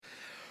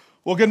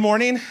Well, good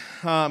morning.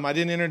 I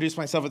didn't introduce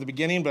myself at the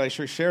beginning, but I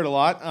sure shared a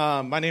lot.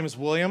 My name is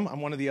William. I'm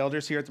one of the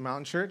elders here at the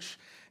Mountain Church,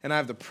 and I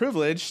have the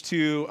privilege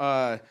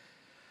to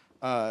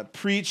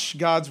preach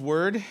God's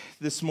Word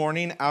this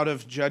morning out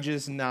of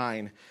Judges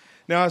 9.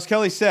 Now, as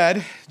Kelly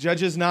said,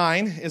 Judges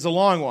 9 is a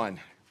long one,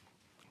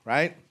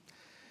 right?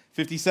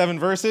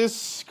 57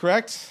 verses,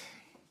 correct?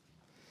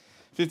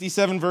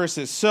 57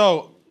 verses.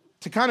 So,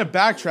 to kind of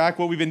backtrack,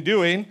 what we've been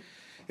doing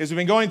is we've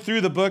been going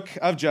through the book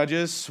of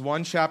Judges,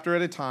 one chapter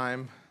at a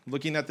time,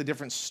 looking at the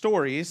different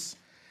stories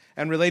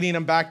and relating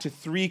them back to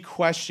three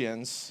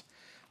questions.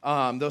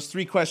 Those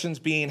three questions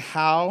being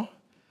how,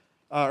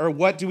 or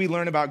what do we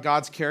learn about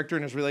God's character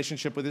and his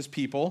relationship with his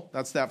people?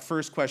 That's that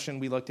first question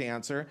we look to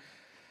answer.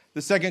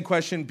 The second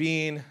question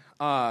being,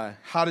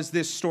 how does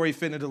this story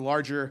fit into the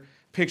larger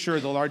picture,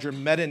 the larger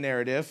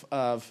meta-narrative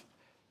of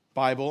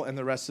Bible and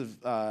the rest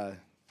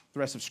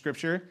of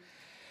Scripture?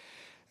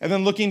 And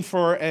then looking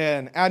for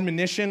an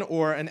admonition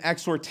or an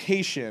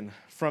exhortation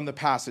from the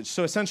passage.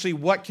 So essentially,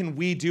 what can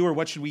we do or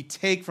what should we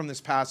take from this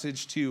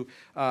passage to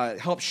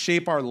help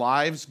shape our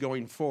lives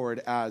going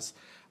forward as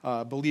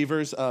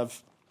believers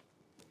of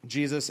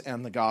Jesus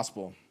and the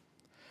gospel?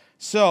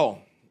 So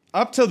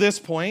up till this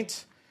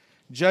point,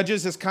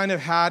 Judges has kind of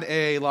had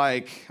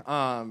a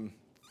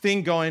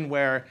thing going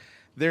where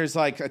there's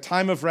like a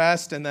time of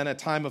rest and then a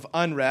time of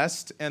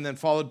unrest, and then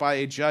followed by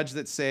a judge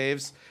that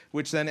saves,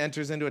 which then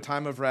enters into a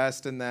time of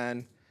rest, and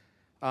then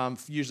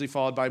usually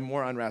followed by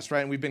more unrest,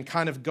 right? And we've been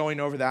kind of going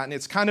over that, and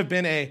it's kind of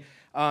been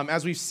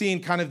as we've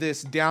seen, kind of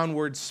this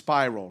downward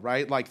spiral,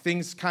 right? Like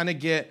things kind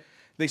of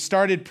they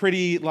started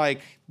pretty,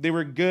 they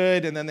were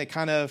good, and then they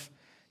kind of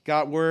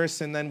got worse,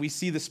 and then we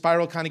see the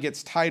spiral kind of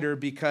gets tighter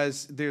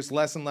because there's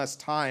less and less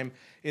time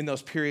in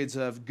those periods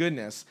of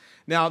goodness.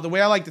 Now, the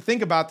way I like to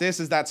think about this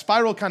is that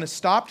spiral kind of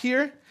stopped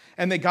here,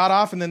 and they got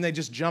off, and then they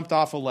just jumped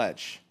off a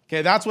ledge.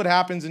 Okay, that's what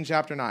happens in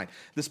chapter 9.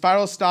 The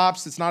spiral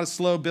stops. It's not a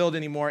slow build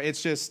anymore.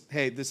 It's just,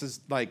 hey,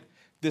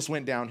 this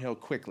went downhill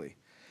quickly.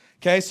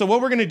 Okay, so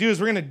what we're going to do is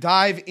we're going to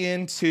dive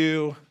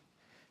into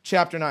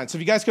chapter 9. So if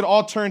you guys could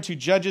all turn to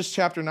Judges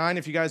chapter 9.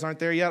 If you guys aren't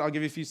there yet, I'll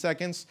give you a few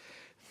seconds.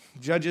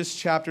 Judges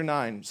chapter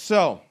 9.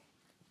 So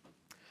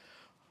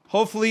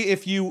hopefully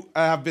if you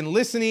have been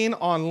listening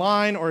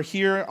online or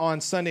here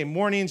on Sunday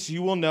mornings,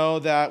 you will know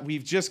that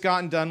we've just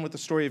gotten done with the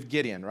story of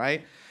Gideon,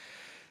 right?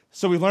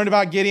 So we learned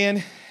about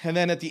Gideon, and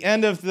then at the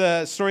end of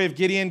the story of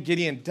Gideon,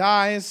 Gideon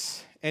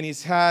dies, and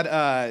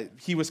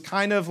he was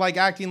kind of like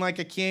acting like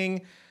a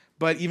king,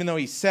 but even though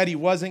he said he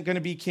wasn't going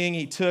to be king,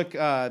 he took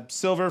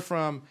silver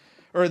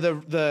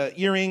the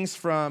earrings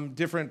from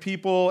different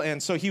people,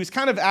 and so he was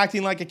kind of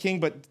acting like a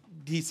king, but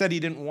he said he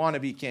didn't want to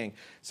be king.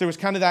 So there was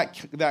kind of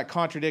that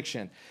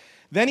contradiction.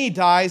 Then he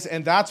dies,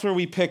 and that's where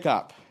we pick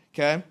up,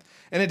 okay?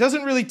 And it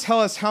doesn't really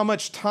tell us how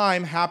much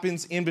time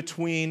happens in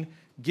between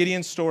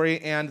Gideon's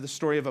story and the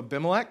story of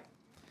Abimelech.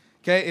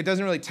 Okay, it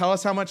doesn't really tell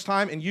us how much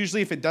time, and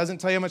usually if it doesn't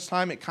tell you how much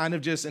time, it kind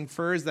of just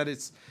infers that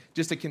it's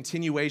just a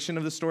continuation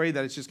of the story,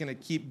 that it's just going to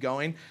keep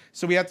going.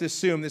 So we have to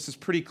assume this is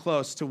pretty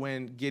close to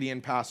when Gideon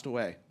passed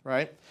away,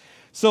 right?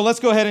 So let's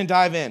go ahead and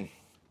dive in.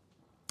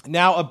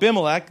 Now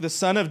Abimelech, the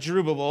son of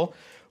Jerubbaal,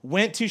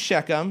 went to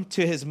Shechem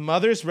to his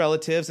mother's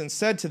relatives and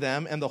said to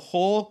them and the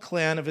whole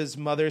clan of his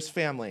mother's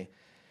family,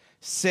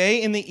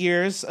 "Say in the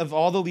ears of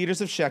all the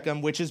leaders of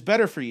Shechem, which is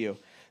better for you,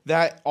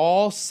 that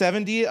all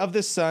 70 of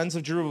the sons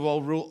of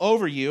Jerubbaal rule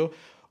over you,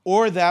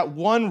 or that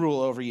one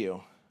rule over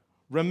you.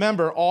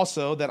 Remember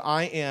also that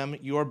I am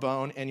your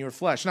bone and your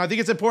flesh." Now, I think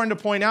it's important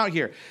to point out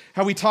here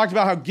how we talked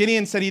about how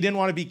Gideon said he didn't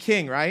want to be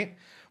king, right?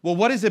 Well,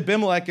 what is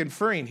Abimelech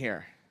inferring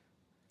here?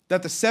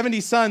 That the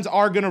 70 sons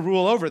are going to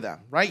rule over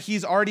them, right?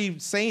 He's already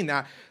saying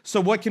that.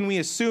 So what can we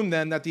assume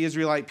then that the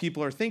Israelite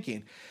people are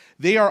thinking?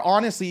 They are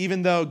honestly,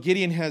 even though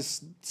Gideon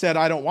has said,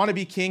 I don't want to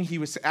be king, he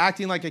was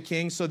acting like a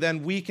king, so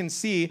then we can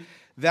see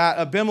that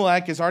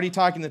Abimelech is already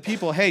talking to the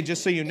people, hey,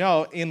 just so you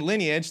know, in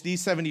lineage,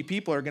 these 70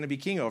 people are going to be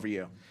king over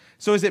you.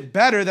 So is it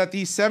better that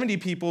these 70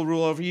 people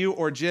rule over you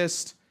or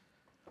just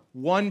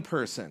one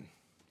person?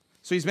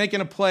 So he's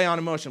making a play on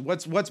emotion.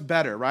 What's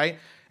better, right?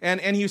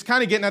 And he was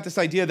kind of getting at this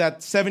idea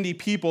that 70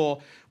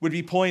 people would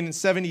be pulling in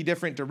 70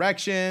 different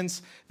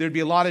directions. There'd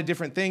be a lot of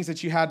different things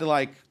that you had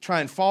to try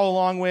and follow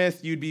along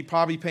with. You'd be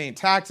probably paying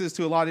taxes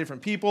to a lot of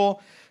different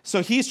people.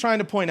 So he's trying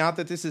to point out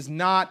that this is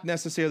not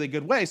necessarily a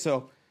good way.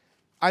 So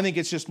I think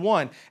it's just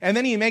one. And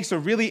then he makes a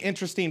really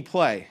interesting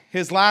play.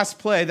 His last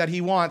play that he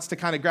wants to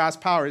kind of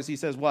grasp power is he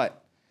says,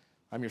 what?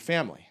 I'm your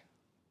family.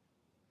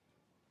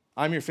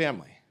 I'm your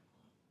family.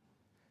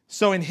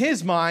 So in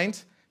his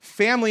mind,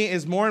 family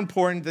is more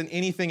important than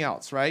anything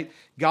else, right?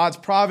 God's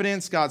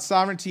providence, God's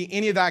sovereignty,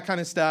 any of that kind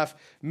of stuff.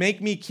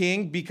 Make me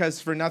king because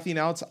for nothing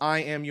else, I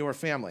am your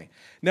family.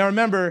 Now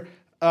remember,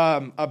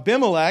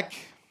 Abimelech,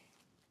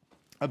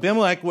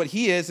 what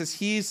he is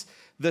he's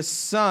the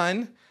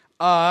son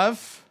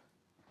of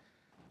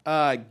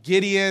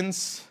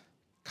Gideon's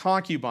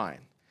concubine.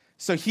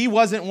 So he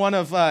wasn't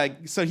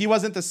he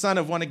wasn't the son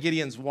of one of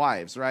Gideon's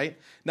wives, right?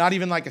 Not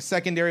even like a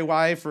secondary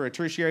wife or a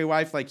tertiary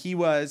wife. He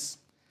was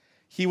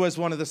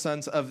one of the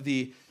sons of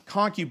the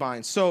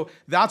concubines. So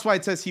that's why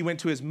it says he went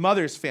to his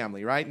mother's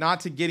family, right? Not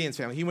to Gideon's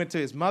family. He went to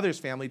his mother's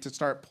family to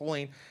start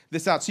pulling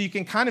this out. So you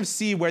can kind of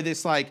see where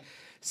this like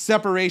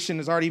separation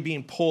is already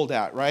being pulled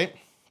at, right?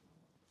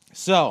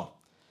 So,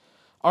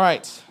 all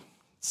right.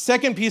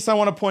 Second piece I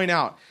want to point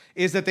out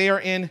is that they are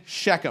in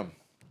Shechem.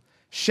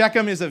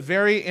 Shechem is a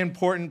very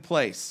important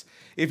place.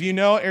 If you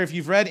know, or if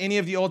you've read any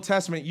of the Old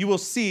Testament, you will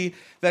see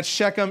that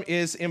Shechem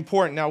is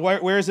important. Now,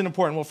 where is it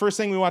important? Well, first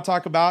thing we want to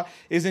talk about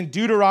is in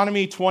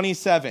Deuteronomy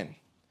 27.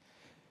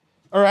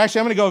 Or actually,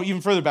 I'm going to go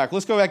even further back.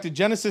 Let's go back to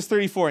Genesis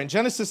 34. In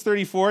Genesis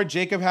 34,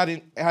 Jacob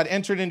had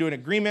entered into an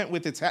agreement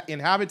with its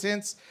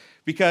inhabitants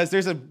because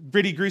there's a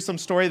pretty gruesome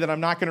story that I'm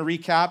not going to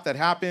recap that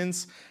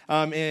happens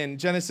in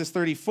Genesis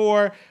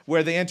 34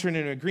 where they enter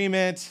into an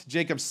agreement.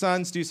 Jacob's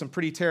sons do some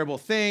pretty terrible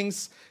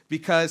things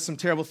because some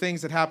terrible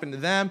things had happened to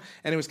them,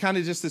 and it was kind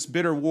of just this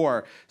bitter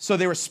war. So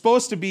they were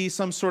supposed to be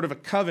some sort of a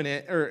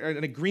covenant or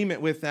an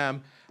agreement with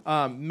them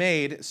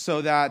made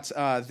so that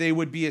they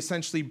would be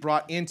essentially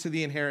brought into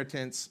the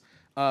inheritance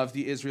of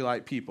the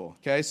Israelite people.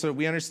 Okay, so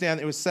we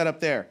understand it was set up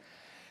there.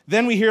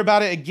 Then we hear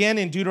about it again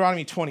in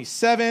Deuteronomy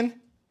 27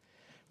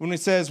 when it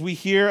says we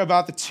hear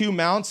about the two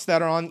mounts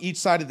that are on each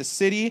side of the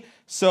city.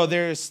 So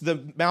there's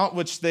the mount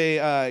which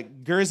they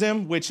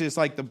Gerizim, which is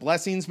like the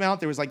blessings mount.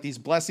 There was like these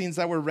blessings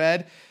that were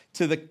read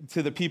to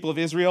the people of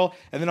Israel,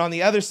 and then on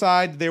the other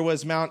side there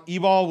was Mount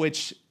Ebal,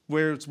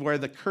 where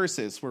the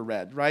curses were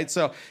read. Right.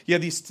 So you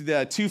have these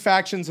two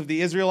factions of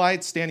the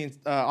Israelites standing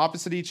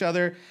opposite each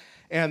other.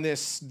 And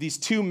these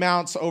two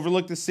mounts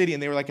overlooked the city,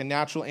 and they were like a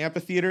natural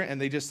amphitheater,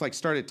 and they just like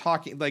started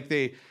talking, like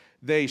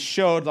they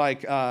showed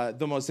like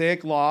the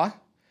Mosaic law,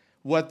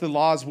 what the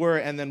laws were,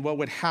 and then what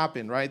would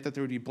happen, right? That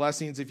there would be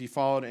blessings if you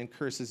followed and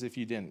curses if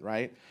you didn't,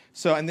 right?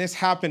 So, and this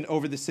happened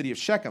over the city of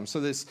Shechem. So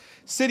this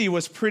city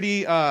was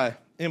pretty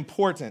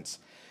important.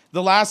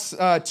 The last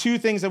two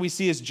things that we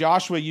see is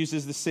Joshua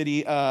uses the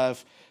city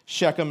of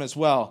Shechem as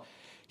well.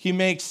 He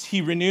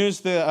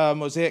renews the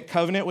Mosaic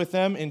covenant with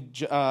them in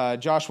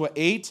Joshua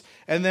 8.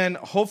 And then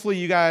hopefully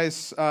you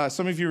guys,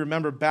 some of you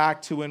remember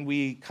back to when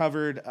we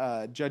covered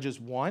Judges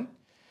 1.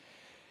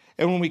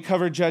 And when we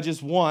covered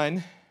Judges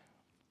 1,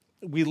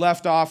 we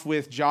left off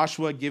with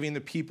Joshua giving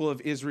the people of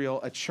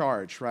Israel a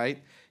charge,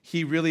 right?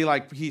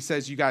 He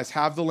says, you guys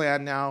have the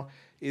land now.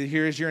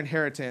 Here is your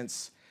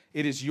inheritance.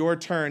 It is your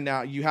turn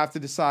now. You have to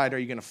decide, are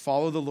you going to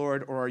follow the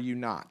Lord or are you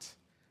not?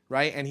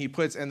 Right? And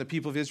the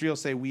people of Israel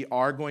say, we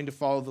are going to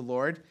follow the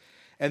Lord.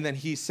 And then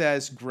he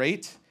says,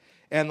 great.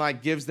 And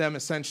like gives them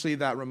essentially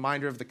that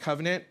reminder of the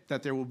covenant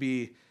that there will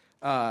be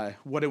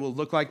what it will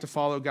look like to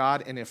follow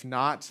God. And if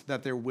not,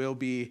 that there will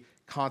be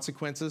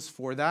consequences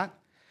for that.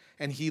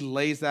 And he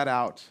lays that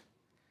out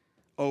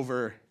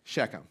over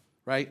Shechem,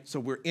 right? So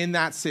we're in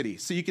that city.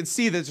 So you can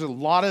see there's a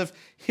lot of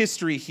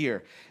history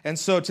here. And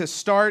so to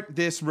start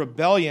this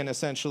rebellion,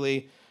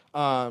 essentially,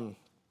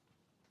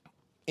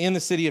 in the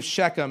city of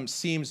Shechem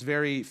seems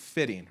very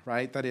fitting,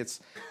 right?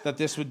 That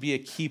this would be a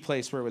key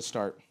place where it would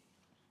start.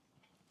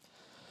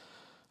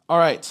 All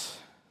right.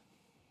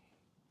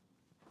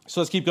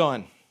 So let's keep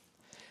going.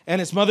 And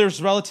his mother's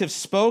relatives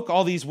spoke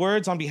all these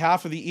words on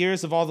behalf of the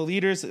ears of all the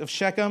leaders of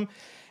Shechem,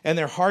 and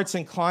their hearts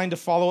inclined to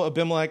follow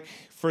Abimelech,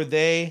 for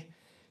they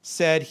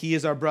said, he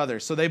is our brother.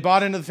 So they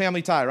bought into the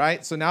family tie,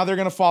 right? So now they're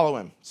going to follow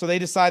him. So they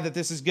decide that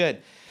this is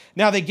good.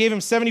 Now they gave him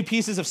 70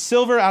 pieces of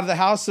silver out of the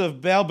house of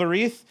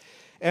Baal-berith,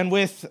 and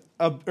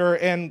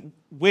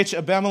which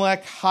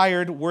Abimelech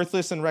hired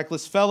worthless and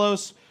reckless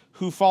fellows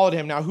who followed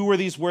him. Now, who were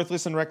these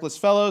worthless and reckless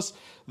fellows?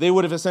 They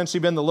would have essentially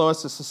been the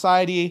lowest of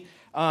society.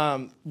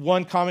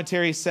 One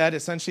commentary said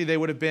essentially they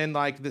would have been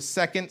like the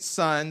second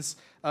sons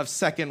of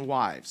second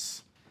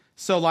wives.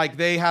 So like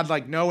they had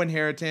like no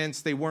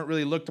inheritance. They weren't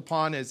really looked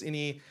upon as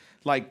any,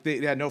 like they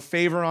had no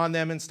favor on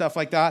them and stuff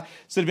like that.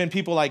 So it would have been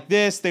people like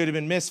this. They would have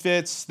been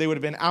misfits. They would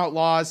have been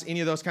outlaws, any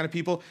of those kind of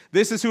people.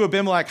 This is who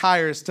Abimelech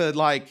hires to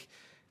like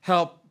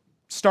help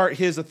start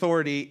his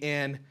authority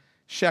in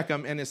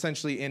Shechem and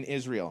essentially in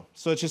Israel.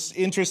 So it's just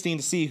interesting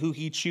to see who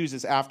he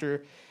chooses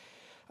after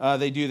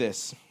they do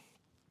this.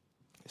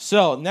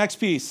 So next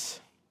piece.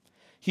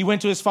 He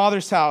went to his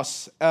father's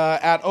house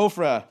at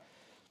Ophrah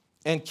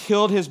and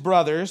killed his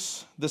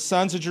brothers, the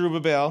sons of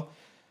Jerubbaal,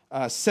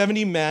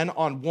 70 men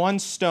on one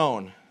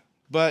stone.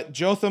 But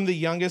Jotham, the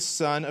youngest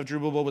son of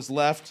Jerubbaal, was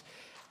left,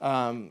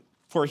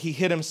 for he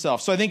hid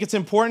himself. So I think it's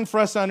important for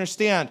us to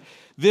understand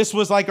this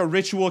was like a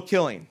ritual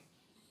killing,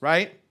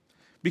 right?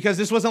 Because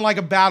this wasn't like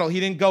a battle.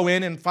 He didn't go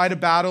in and fight a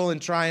battle and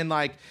try and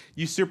like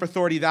usurp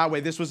authority that way.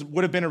 This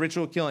would have been a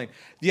ritual killing.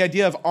 The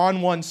idea of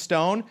on one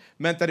stone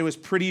meant that it was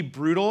pretty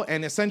brutal.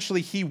 And essentially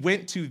he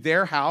went to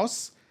their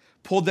house,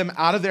 pulled them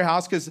out of their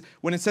house. Because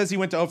when it says he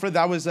went to Ophrah,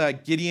 that was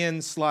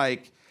Gideon's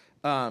like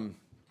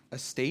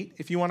estate,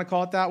 if you want to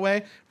call it that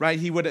way, right?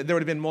 There would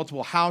have been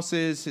multiple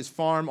houses, his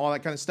farm, all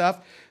that kind of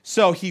stuff.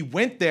 So he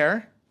went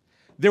there.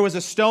 There was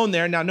a stone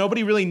there. Now,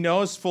 nobody really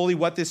knows fully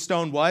what this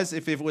stone was,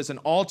 if it was an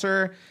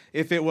altar,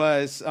 if it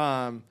was,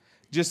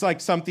 just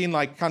like something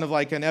like kind of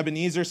like an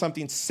Ebenezer,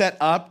 something set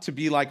up to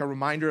be like a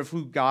reminder of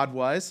who God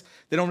was.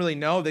 They don't really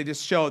know. They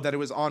just show that it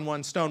was on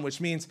one stone,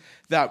 which means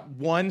that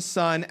one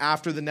son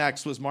after the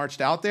next was marched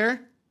out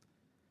there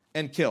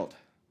and killed.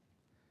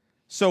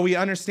 So we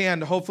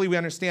understand, hopefully we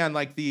understand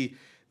like the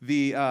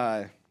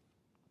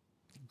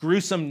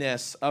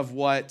gruesomeness of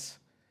what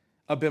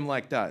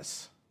Abimelech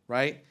does,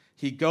 right?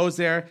 He goes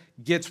there,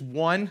 gets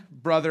one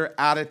brother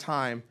at a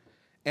time,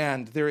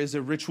 and there is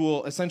a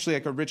ritual, essentially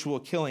like a ritual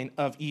killing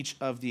of each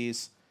of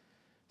these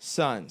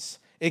sons,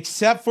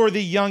 except for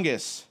the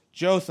youngest,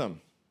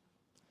 Jotham.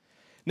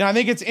 Now, I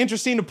think it's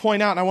interesting to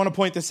point out, and I want to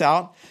point this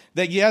out,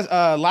 that yes,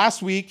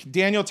 last week,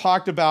 Daniel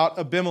talked about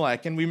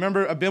Abimelech. And we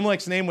remember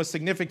Abimelech's name was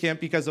significant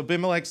because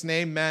Abimelech's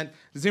name meant,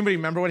 does anybody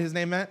remember what his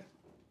name meant?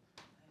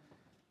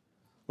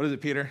 What is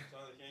it, Peter? Son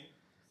of the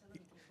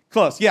king.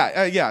 Close,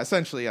 yeah,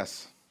 essentially,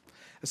 yes.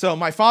 So,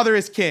 my father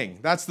is king.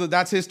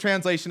 That's his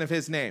translation of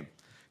his name.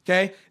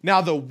 Okay?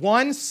 Now, the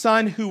one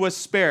son who was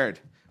spared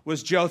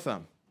was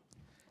Jotham.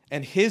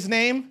 And his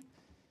name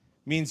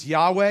means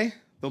Yahweh,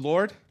 the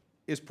Lord,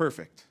 is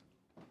perfect.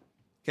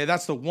 Okay,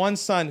 that's the one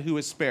son who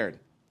was spared.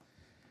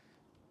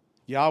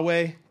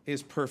 Yahweh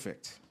is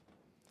perfect.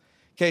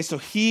 Okay, so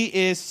he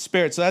is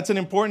spared. So that's an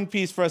important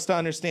piece for us to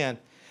understand.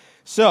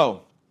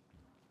 So,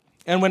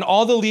 and when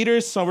all the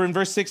leaders, so we're in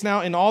verse 6 now,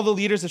 and all the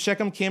leaders of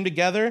Shechem came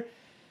together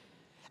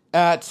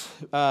at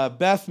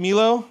Beth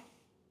Millo,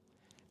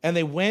 and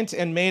they went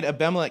and made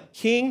Abimelech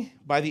king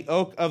by the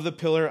oak of the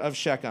pillar of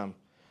Shechem.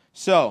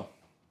 So,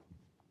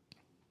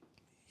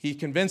 he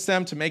convinced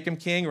them to make him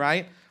king,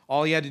 right?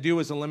 All he had to do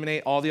was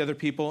eliminate all the other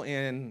people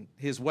in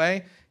his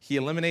way. He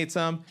eliminates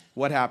them.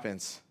 What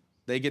happens?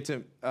 They get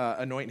to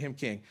anoint him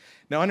king.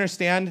 Now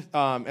understand,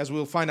 as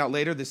we'll find out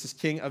later, this is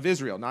king of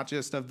Israel, not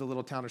just of the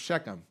little town of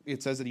Shechem.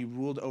 It says that he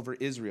ruled over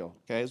Israel,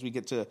 okay, as we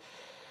get to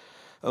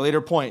a later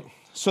point.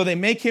 So they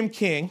make him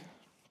king,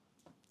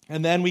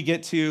 and then we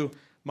get to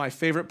my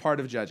favorite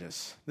part of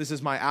Judges. This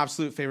is my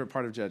absolute favorite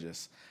part of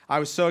Judges. I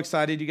was so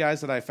excited, you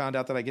guys, that I found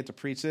out that I get to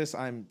preach this.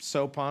 I'm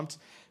so pumped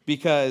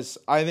because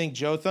I think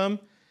Jotham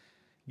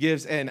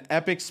gives an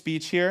epic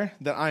speech here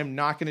that I'm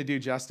not going to do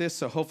justice.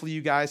 So hopefully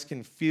you guys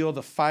can feel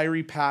the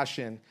fiery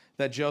passion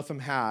that Jotham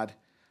had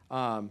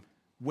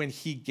when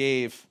he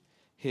gave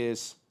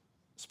his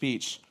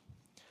speech.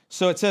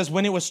 So it says,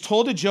 when it was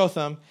told to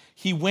Jotham,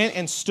 he went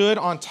and stood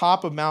on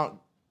top of Mount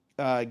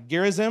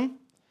Gerizim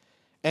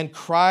and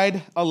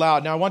cried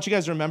aloud. Now, I want you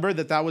guys to remember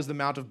that that was the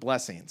Mount of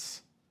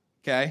Blessings,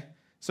 okay?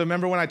 So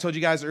remember when I told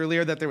you guys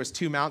earlier that there was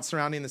two mounts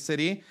surrounding the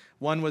city?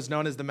 One was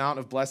known as the Mount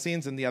of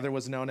Blessings, and the other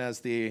was known as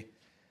the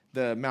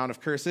Mount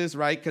of Curses,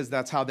 right? Because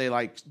that's how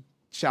they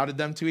shouted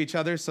them to each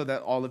other so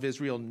that all of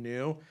Israel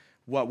knew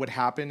what would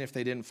happen if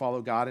they didn't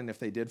follow God and if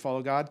they did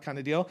follow God, kind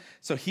of deal.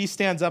 So he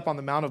stands up on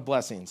the Mount of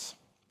Blessings.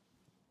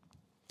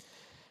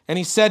 And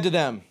he said to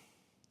them,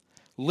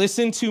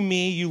 listen to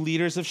me, you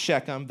leaders of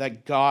Shechem,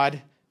 that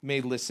God may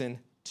listen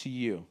to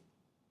you.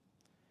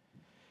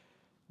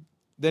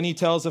 Then he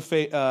tells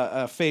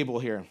a fable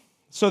here.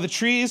 So the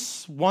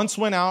trees once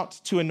went out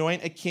to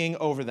anoint a king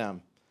over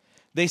them.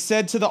 They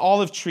said to the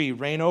olive tree,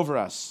 reign over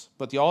us.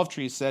 But the olive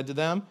tree said to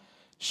them,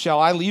 shall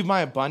I leave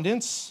my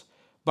abundance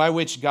by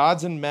which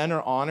gods and men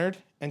are honored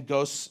and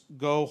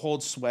go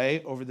hold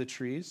sway over the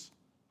trees?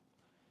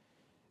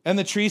 And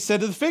the tree said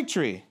to the fig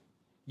tree,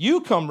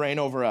 you come reign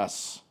over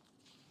us.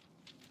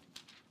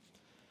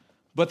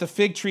 But the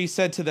fig tree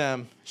said to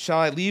them, shall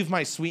I leave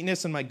my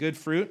sweetness and my good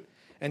fruit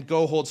and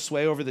go hold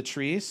sway over the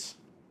trees?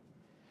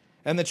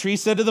 And the tree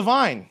said to the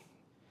vine,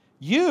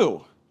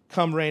 you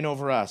come reign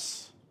over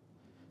us.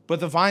 But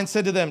the vine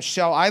said to them,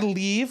 shall I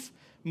leave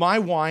my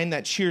wine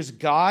that cheers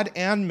God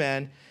and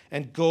men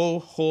and go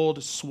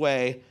hold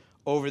sway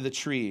over the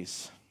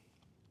trees?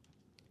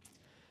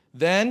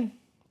 Then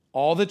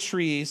all the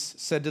trees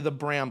said to the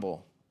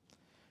bramble,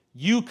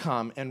 you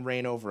come and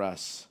reign over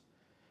us.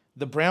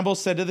 The bramble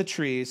said to the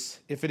trees,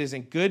 if it is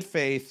in good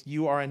faith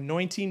you are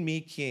anointing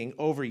me king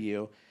over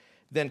you,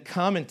 then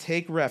come and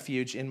take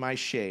refuge in my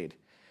shade.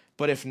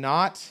 But if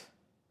not,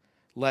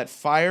 let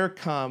fire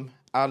come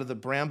out of the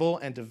bramble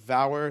and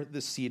devour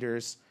the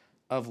cedars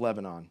of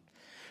Lebanon.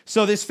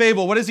 So this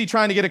fable, what is he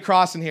trying to get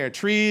across in here?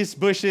 Trees,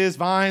 bushes,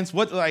 vines,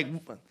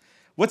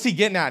 what's he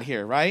getting at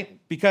here, right?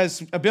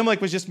 Because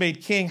Abimelech was just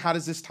made king. How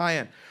does this tie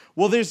in?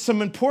 Well, there's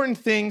some important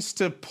things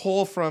to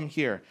pull from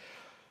here.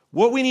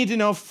 What we need to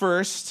know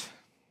first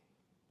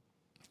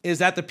is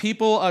that the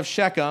people of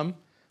Shechem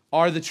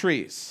are the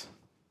trees,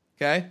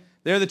 okay?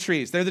 They're the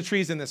trees. They're the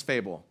trees in this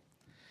fable.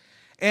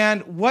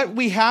 And what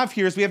we have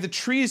here is we have the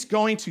trees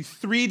going to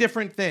three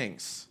different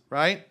things,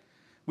 right?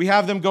 We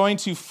have them going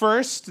to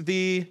first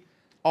the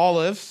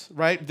olives,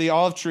 right? The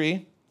olive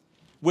tree,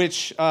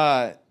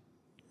 so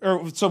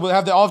we'll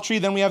have the olive tree,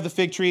 then we have the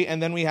fig tree,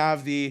 and then we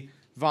have the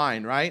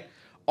vine, right?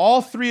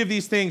 All three of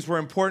these things were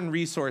important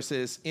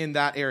resources in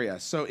that area.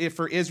 So if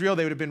for Israel,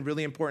 they would have been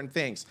really important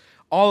things.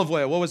 Olive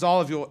oil. What was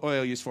olive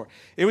oil used for?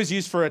 It was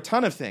used for a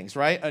ton of things,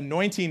 right?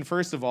 Anointing,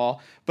 first of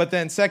all, but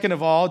then second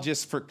of all,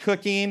 just for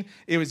cooking.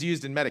 It was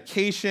used in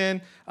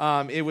medication.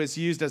 It was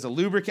used as a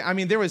lubricant. I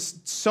mean, there was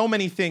so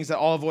many things that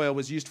olive oil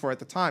was used for at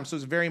the time, so it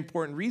was a very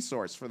important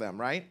resource for them,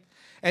 right?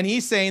 And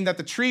he's saying that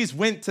the trees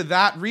went to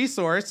that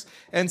resource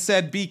and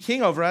said, be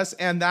king over us,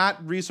 and that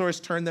resource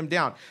turned them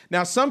down.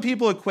 Now, some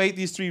people equate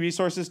these three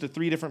resources to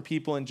three different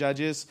people in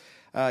Judges,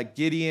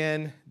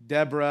 Gideon,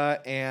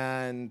 Deborah,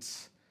 and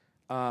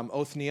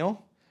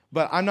Othniel,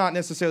 but I'm not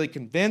necessarily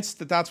convinced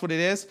that that's what it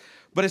is.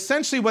 But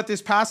essentially what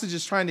this passage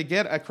is trying to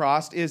get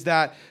across is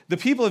that the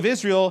people of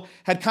Israel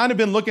had kind of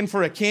been looking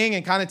for a king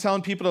and kind of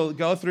telling people to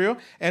go through,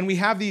 and we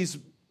have these,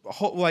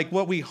 like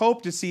what we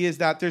hope to see is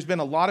that there's been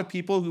a lot of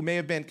people who may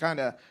have been kind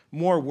of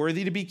more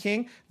worthy to be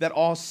king that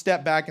all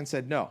stepped back and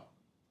said, no,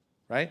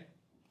 right?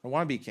 I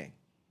want to be king.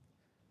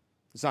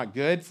 It's not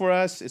good for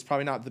us. It's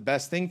probably not the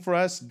best thing for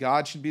us.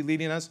 God should be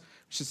leading us.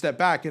 We should step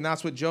back, and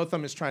that's what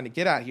Jotham is trying to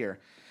get at here.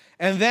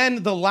 And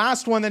then the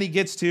last one that he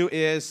gets to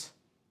is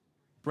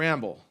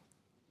bramble.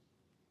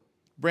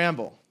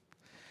 Bramble.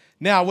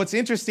 Now, what's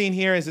interesting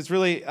here is it's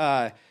really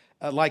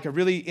like a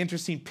really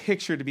interesting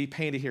picture to be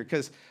painted here,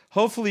 because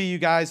hopefully you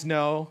guys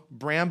know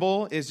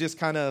bramble is just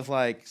kind of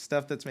like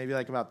stuff that's maybe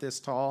like about this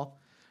tall,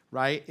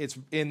 right? It's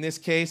in this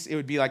case, it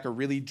would be like a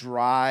really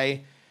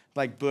dry,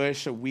 like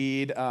bush, a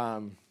weed.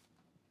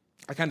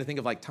 I kind of think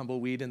of like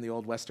tumbleweed in the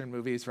old Western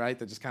movies, right?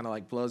 That just kind of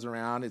like blows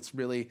around. It's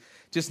really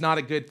just not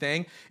a good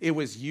thing. It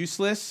was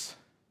useless.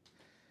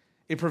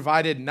 It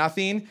provided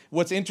nothing.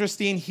 What's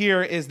interesting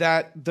here is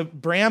that the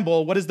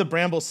bramble, what does the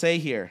bramble say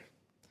here?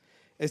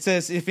 It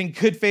says, if in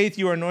good faith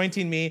you are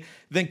anointing me,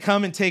 then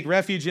come and take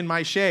refuge in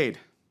my shade.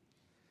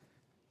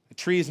 A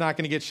tree is not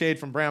going to get shade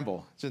from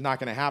bramble. It's just not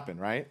going to happen,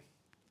 right?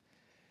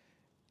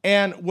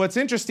 And what's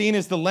interesting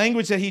is the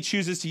language that he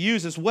chooses to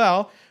use as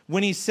well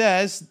when he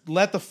says,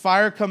 let the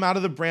fire come out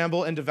of the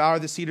bramble and devour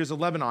the cedars of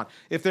Lebanon.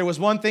 If there was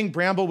one thing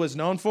bramble was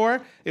known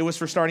for, it was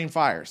for starting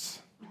fires.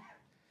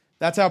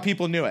 That's how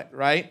people knew it,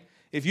 right?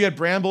 If you had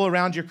bramble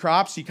around your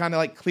crops, you kind of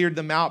like cleared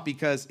them out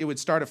because it would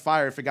start a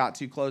fire if it got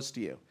too close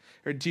to you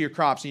or to your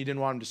crops and you didn't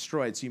want them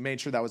destroyed, so you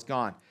made sure that was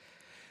gone.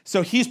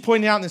 So he's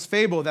pointing out in this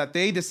fable that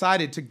they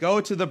decided to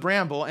go to the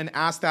bramble and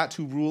ask that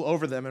to rule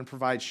over them and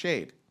provide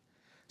shade.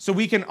 So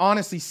we can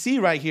honestly see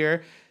right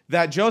here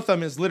that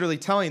Jotham is literally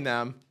telling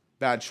them,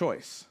 bad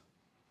choice,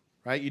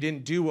 right? You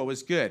didn't do what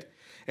was good.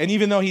 And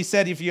even though he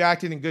said if you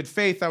acted in good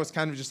faith, that was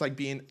kind of just like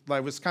being,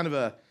 like was kind of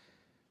a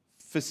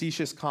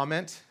facetious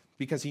comment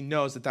because he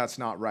knows that that's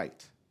not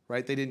right,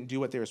 right? They didn't do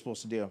what they were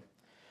supposed to do.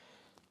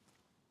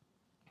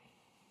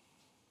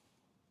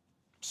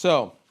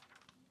 So,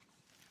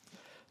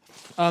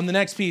 the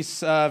next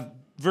piece,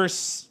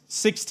 verse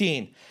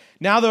 16.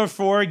 Now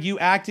therefore, if you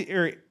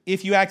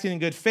acted in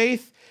good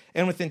faith,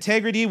 and with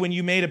integrity when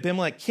you made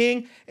Abimelech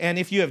king, and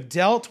if you have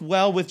dealt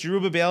well with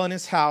Jerubbaal and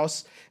his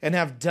house, and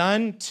have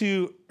done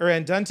to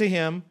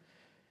him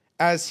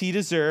as he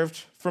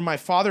deserved, for my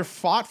father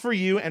fought for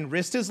you and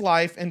risked his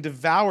life and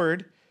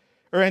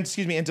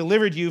and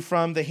delivered you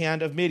from the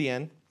hand of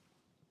Midian,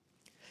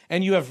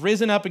 and you have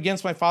risen up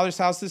against my father's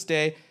house this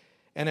day,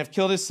 and have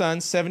killed his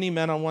sons, 70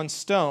 men on one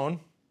stone,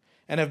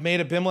 and have made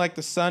Abimelech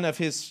the son of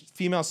his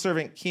female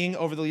servant king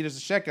over the leaders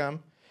of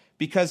Shechem,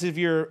 because he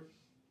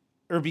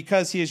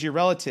is your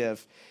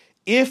relative.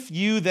 If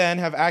you then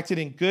have acted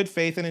in good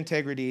faith and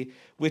integrity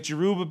with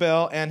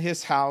Jerubbaal and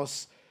his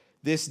house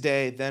this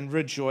day, then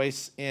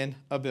rejoice in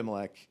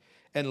Abimelech,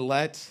 and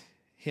let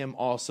him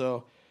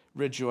also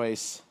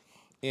rejoice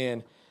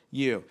in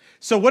you.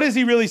 So what is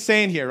he really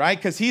saying here, right?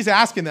 Because he's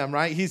asking them,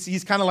 right?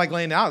 He's kind of like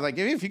laying out, like,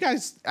 if you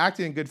guys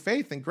acted in good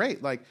faith, then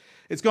great. Like,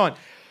 it's going.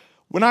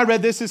 When I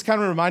read this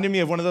kind of reminded me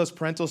of one of those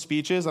parental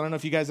speeches. I don't know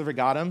if you guys ever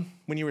got them,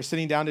 when you were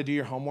sitting down to do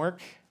your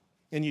homework,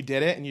 and you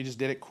did it, and you just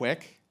did it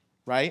quick,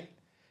 right?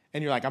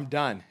 And you're like, I'm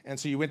done. And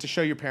so you went to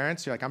show your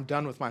parents, you're like, I'm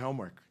done with my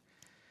homework.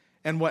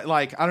 And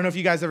I don't know if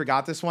you guys ever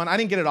got this one. I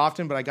didn't get it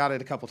often, but I got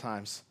it a couple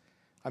times.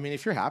 I mean,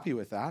 if you're happy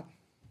with that,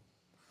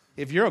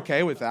 if you're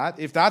okay with that,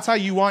 if that's how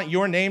you want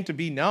your name to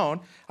be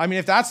known, I mean,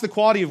 if that's the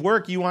quality of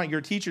work you want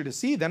your teacher to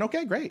see, then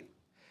okay, great.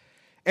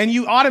 And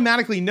you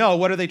automatically know,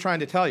 what are they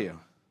trying to tell you?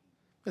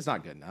 It's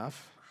not good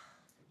enough.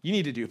 You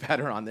need to do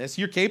better on this.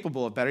 You're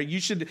capable of better. You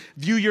should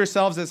view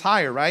yourselves as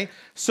higher, right?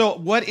 So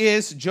what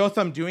is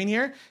Jotham doing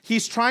here?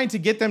 He's trying to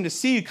get them to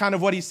see kind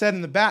of what he said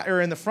in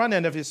the front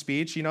end of his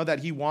speech, that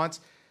he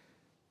wants,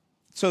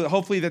 so that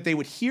hopefully that they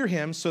would hear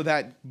him so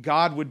that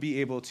God would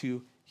be able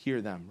to hear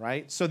them,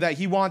 right? So that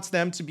he wants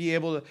them to be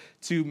able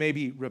to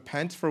maybe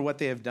repent for what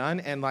they have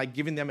done and like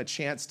giving them a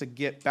chance to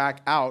get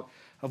back out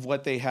of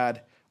what they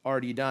had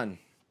already done.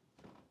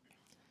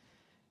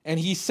 And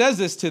he says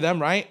this to them,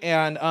 right?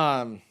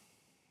 And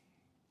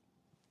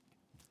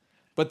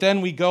but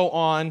then we go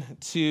on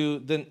to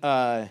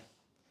the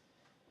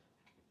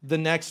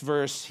next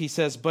verse. He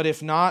says, but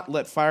if not,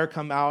 let fire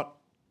come out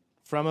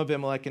from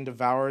Abimelech and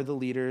devour the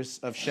leaders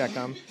of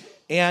Shechem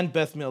and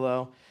Beth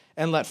Millo,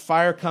 and let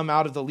fire come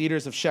out of the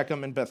leaders of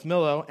Shechem and Beth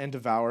Millo and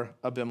devour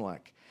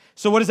Abimelech.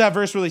 So what is that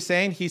verse really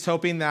saying? He's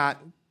hoping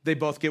that they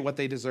both get what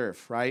they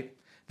deserve, right?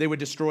 They would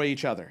destroy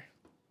each other.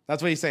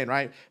 That's what he's saying,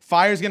 right?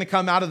 Fire's going to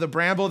come out of the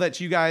bramble that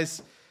you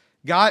guys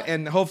got,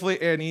 and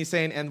hopefully, and he's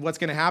saying, and what's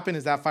going to happen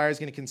is that fire is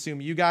going to consume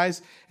you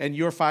guys, and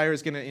your fire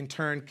is going to in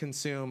turn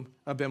consume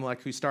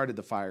Abimelech, who started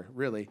the fire,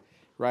 really,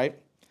 right?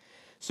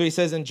 So he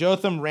says, and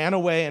Jotham ran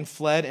away and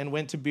fled and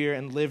went to Beer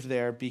and lived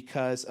there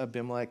because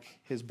Abimelech,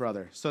 his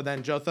brother. So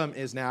then Jotham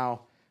is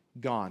now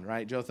gone,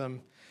 right?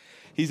 Jotham,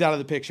 he's out of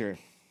the picture.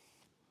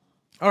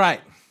 All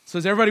right, so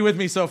is everybody with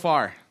me so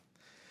far?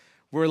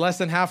 We're less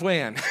than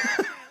halfway in.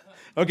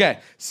 Okay,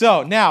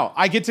 so now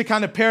I get to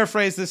kind of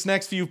paraphrase this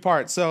next few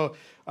parts. So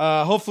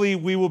hopefully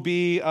we will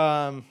be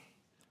a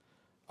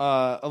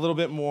little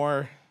bit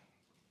more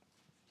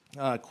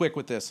quick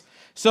with this.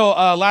 So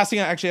last thing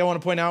I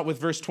want to point out with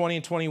verse 20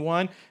 and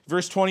 21.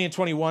 Verse 20 and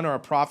 21 are a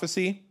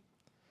prophecy.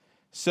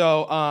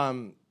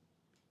 So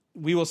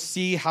we will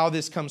see how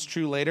this comes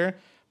true later.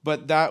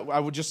 But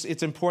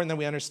it's important that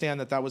we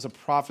understand that was a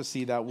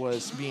prophecy that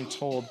was being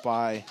told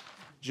by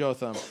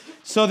Jotham.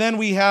 So then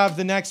we have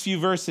the next few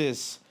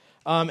verses.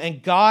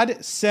 And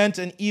God sent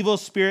an evil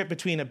spirit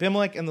between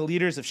Abimelech and the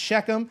leaders of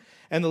Shechem,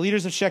 and the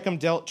leaders of Shechem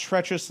dealt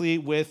treacherously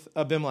with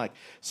Abimelech.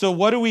 So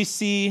what do we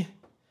see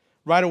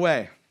right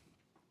away?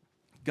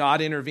 God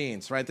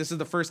intervenes, right? This is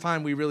the first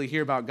time we really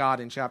hear about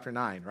God in chapter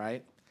 9,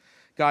 right?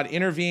 God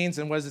intervenes,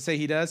 and what does it say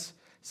he does?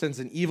 Sends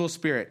an evil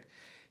spirit.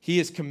 He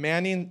is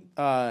commanding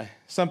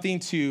something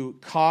to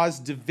cause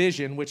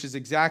division, which is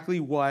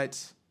exactly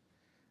what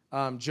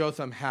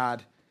Jotham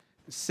had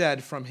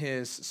said from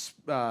his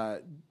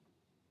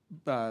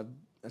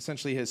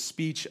essentially his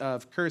speech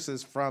of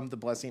curses from the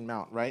blessing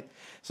mount, right?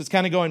 So it's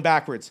kind of going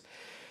backwards.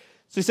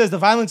 So he says, the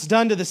violence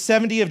done to the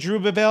 70 of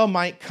Jerubbaal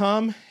might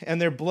come, and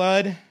their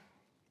blood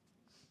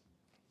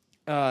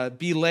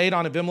be laid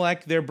on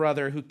Abimelech, their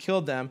brother, who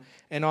killed them,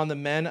 and on the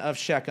men of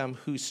Shechem,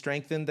 who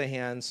strengthened the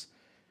hands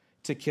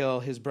to kill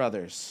his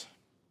brothers.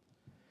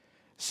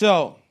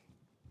 So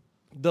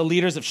the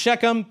leaders of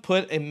Shechem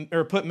put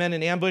men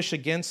in ambush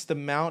against the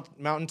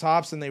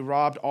mountaintops, and they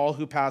robbed all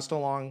who passed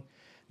along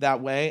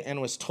that way,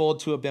 and was told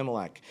to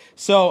Abimelech.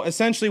 So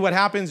essentially what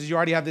happens is you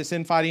already have this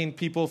infighting.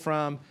 People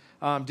from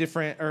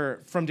different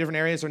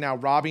areas are now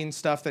robbing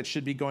stuff that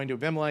should be going to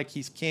Abimelech.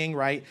 He's king,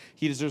 right?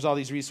 He deserves all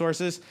these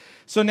resources.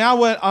 So now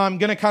what I'm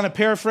going to kind of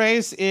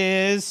paraphrase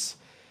is,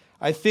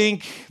 I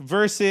think,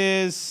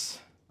 verses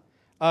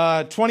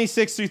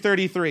 26 through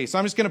 33. So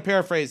I'm just going to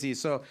paraphrase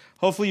these. So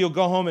hopefully you'll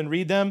go home and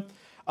read them.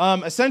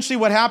 Essentially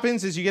what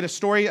happens is you get a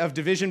story of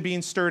division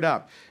being stirred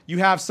up. You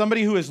have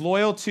somebody who is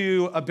loyal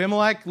to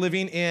Abimelech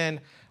living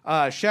in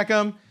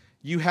Shechem.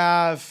 You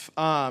have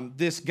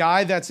this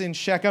guy that's in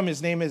Shechem.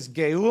 His name is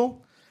Geuel.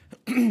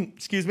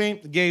 Excuse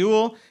me,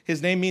 Geuel.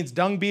 His name means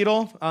dung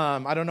beetle.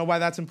 I don't know why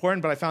that's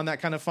important, but I found that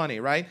kind of funny,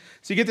 right?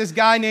 So you get this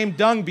guy named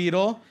Dung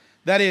Beetle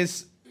that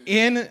is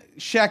in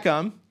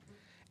Shechem,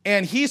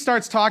 and he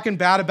starts talking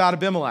bad about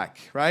Abimelech,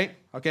 right?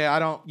 Okay, I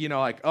don't,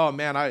 oh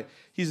man,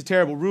 he's a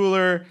terrible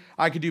ruler.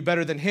 I could do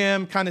better than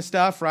him, kind of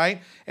stuff, right?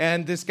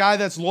 And this guy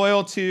that's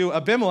loyal to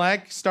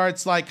Abimelech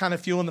starts like kind of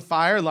fueling the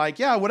fire, like,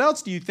 yeah, what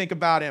else do you think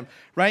about him,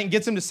 right? And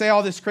gets him to say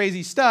all this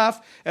crazy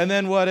stuff. And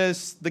then what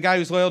does the guy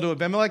who's loyal to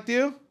Abimelech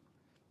do?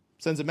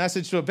 Sends a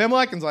message to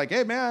Abimelech and's like,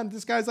 hey man,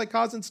 this guy's like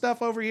causing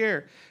stuff over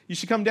here. You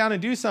should come down and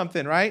do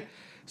something, right?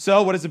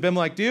 So what does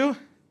Abimelech do?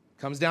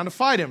 Comes down to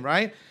fight him,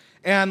 right?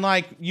 And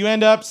like you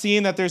end up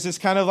seeing that there's this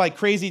kind of like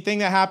crazy thing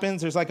that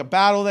happens. There's like a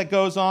battle that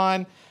goes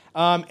on.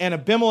 And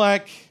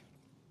Abimelech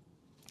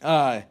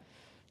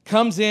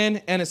comes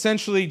in and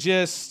essentially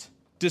just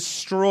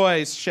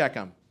destroys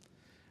Shechem,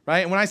 right?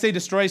 And when I say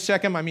destroys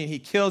Shechem, I mean he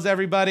kills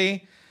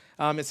everybody.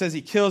 It says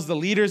he kills the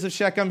leaders of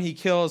Shechem. He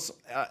kills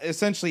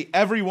essentially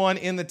everyone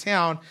in the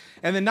town.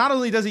 And then not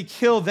only does he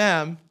kill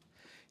them,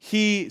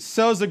 he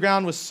sows the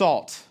ground with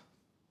salt.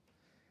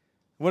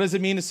 What does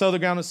it mean to sow the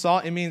ground with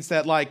salt? It means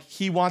that like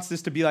he wants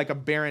this to be like a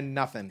barren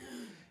nothing.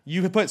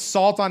 You can put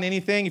salt on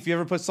anything. If you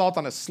ever put salt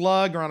on a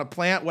slug or on a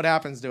plant, what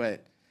happens to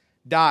it?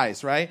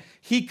 Dies, right?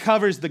 He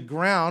covers the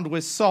ground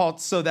with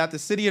salt so that the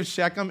city of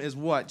Shechem is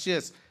what?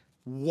 Just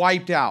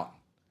wiped out.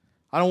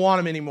 I don't want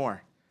them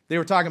anymore. They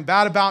were talking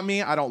bad about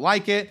me. I don't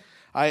like it.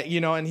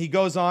 And he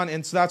goes on,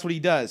 and so that's what he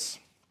does.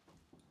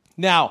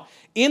 Now,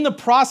 in the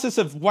process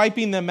of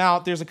wiping them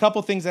out, there's a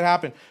couple things that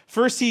happen.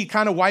 First, he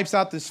kind of wipes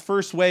out this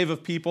first wave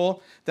of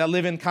people that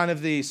live in kind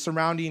of the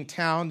surrounding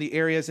town, the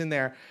areas in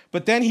there.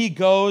 But then he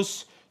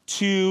goes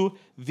to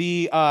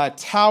the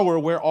tower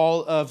where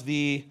all of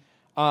the,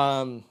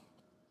 I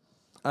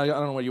don't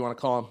know what you want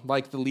to call them,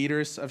 like the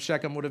leaders of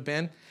Shechem would have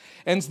been.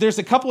 And there's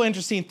a couple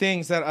interesting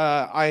things that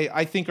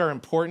I think are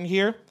important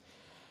here.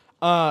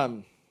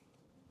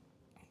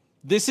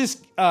 This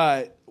is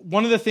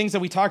one of the things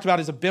that we talked about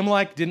is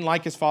Abimelech didn't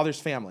like his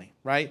father's family,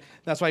 right?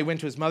 That's why he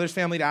went to his mother's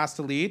family to ask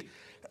to lead.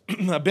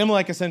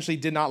 Abimelech essentially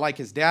did not like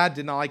his dad,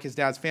 did not like his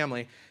dad's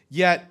family,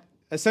 yet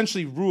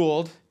essentially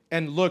ruled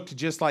and looked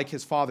just like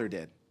his father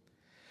did.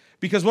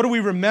 Because what do we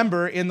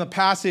remember in the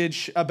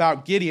passage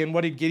about Gideon?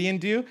 What did Gideon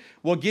do?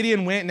 Well,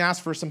 Gideon went and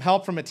asked for some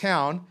help from a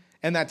town,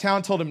 And that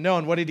town told him no,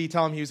 and what did he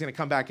tell him he was going to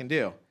come back and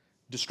do?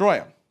 Destroy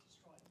him.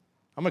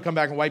 I'm going to come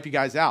back and wipe you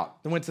guys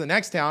out. Then went to the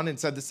next town and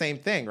said the same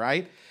thing,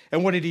 right?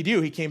 And what did he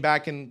do? He came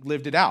back and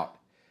lived it out.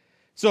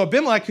 So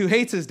Abimelech, who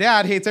hates his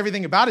dad, hates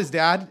everything about his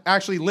dad,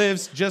 actually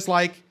lives just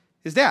like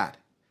his dad,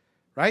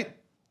 right?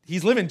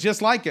 He's living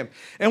just like him.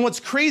 And what's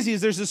crazy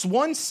is there's this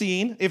one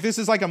scene, if this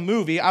is like a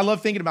movie, I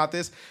love thinking about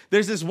this,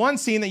 there's this one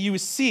scene that you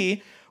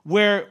see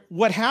where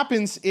what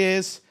happens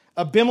is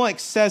Abimelech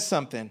says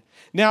something.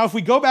 Now, if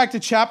we go back to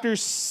chapter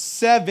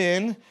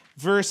 7,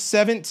 verse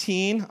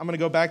 17, I'm going to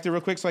go back there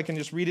real quick so I can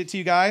just read it to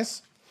you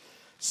guys.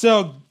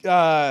 So,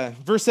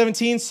 verse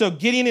 17, so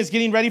Gideon is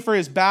getting ready for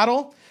his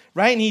battle,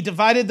 right? And he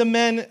divided the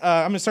men,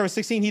 I'm going to start with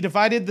 16. He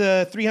divided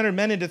the 300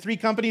 men into 3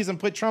 companies and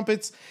put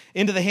trumpets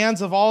into the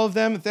hands of all of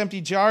them with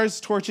empty jars,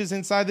 torches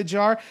inside the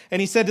jar. And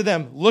he said to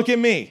them, look at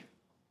me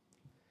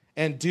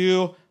and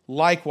do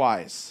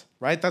likewise,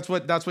 right? That's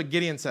what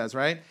Gideon says,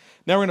 right?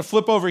 Now we're going to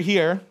flip over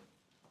here.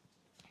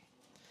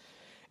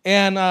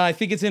 And I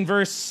think it's in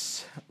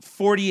verse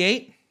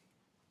 48.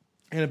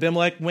 And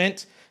Abimelech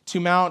went to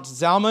Mount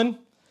Zalmon,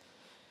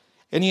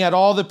 and he had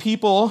all the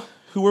people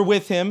who were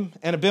with him.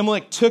 And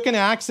Abimelech took an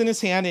axe in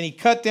his hand, and he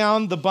cut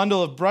down the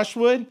bundle of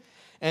brushwood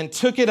and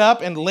took it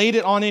up and laid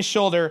it on his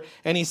shoulder.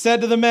 And he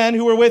said to the men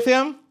who were with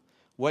him,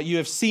 what you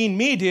have seen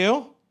me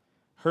do,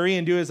 hurry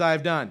and do as I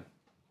have done.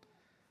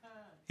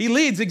 He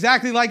leads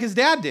exactly like his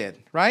dad did,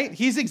 right?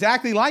 He's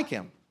exactly like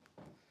him.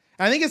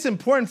 I think it's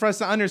important for us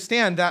to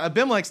understand that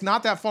Abimelech's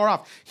not that far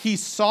off. He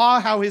saw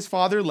how his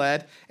father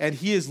led, and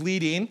he is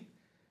leading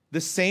the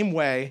same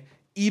way,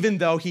 even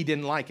though he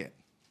didn't like it.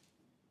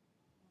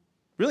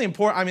 Really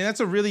important. I mean, that's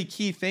a really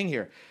key thing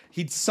here.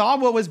 He saw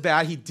what was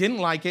bad, he didn't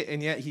like it,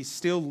 and yet he's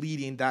still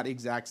leading that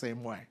exact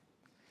same way.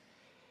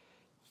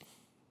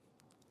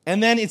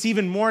 And then it's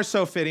even more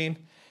so fitting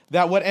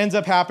that what ends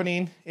up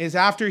happening is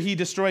after he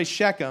destroys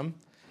Shechem,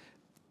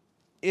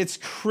 it's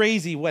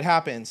crazy what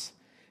happens.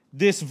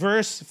 This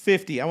verse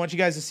 50, I want you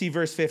guys to see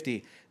verse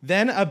 50.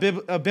 Then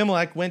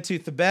Abimelech went to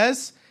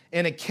Thebez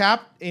and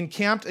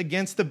encamped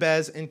against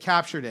Thebez and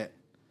captured it.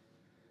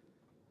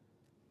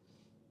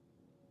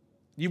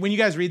 When you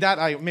guys read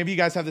that, maybe you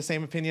guys have the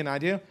same opinion I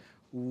do.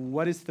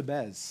 What is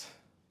Thebez?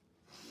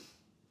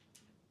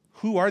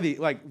 Who are they?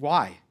 Like,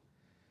 why?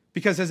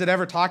 Because has it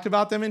ever talked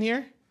about them in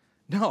here?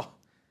 No.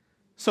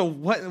 So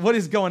what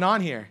is going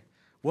on here?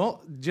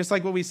 Well, just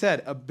like what we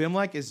said,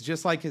 Abimelech is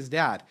just like his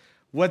dad.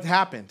 What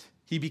happened?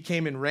 He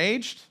became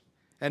enraged,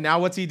 and now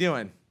what's he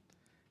doing?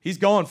 He's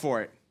going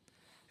for it.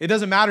 It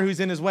doesn't matter who's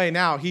in his way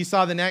now. He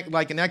saw the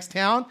next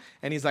town,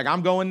 and he's like,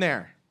 I'm going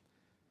there.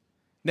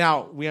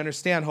 Now, we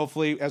understand,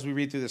 hopefully, as we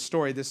read through this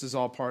story, this is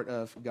all part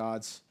of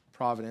God's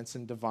providence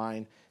and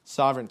divine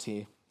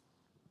sovereignty.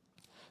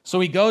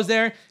 So he goes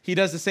there. He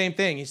does the same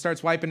thing. He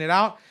starts wiping it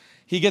out.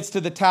 He gets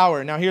to the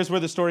tower. Now, here's where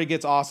the story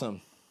gets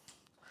awesome.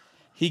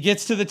 He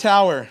gets to the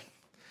tower.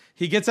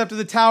 He gets up to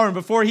the tower, and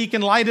before he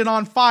can light it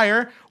on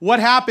fire, what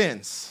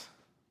happens?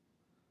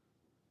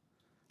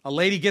 A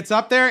lady gets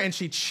up there, and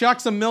she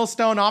chucks a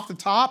millstone off the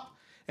top,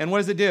 and what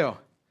does it do?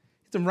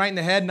 Hits him right in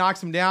the head,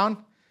 knocks him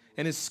down,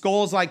 and his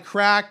skull's like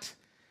cracked.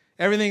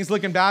 Everything's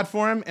looking bad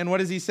for him, and what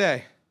does he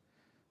say?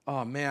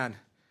 Oh, man,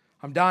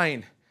 I'm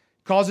dying.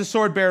 Calls his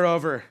sword bearer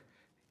over.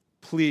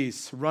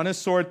 Please, run a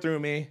sword through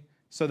me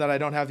so that I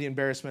don't have the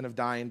embarrassment of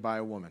dying by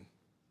a woman.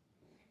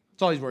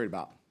 That's all he's worried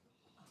about.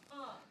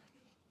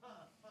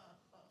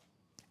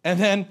 And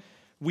then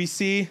we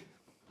see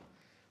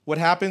what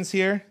happens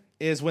here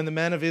is when the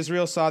men of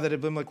Israel saw that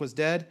Abimelech was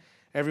dead,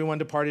 everyone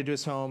departed to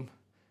his home.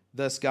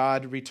 Thus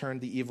God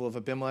returned the evil of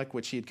Abimelech,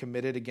 which he had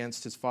committed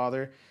against his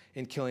father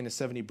in killing his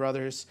 70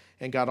 brothers.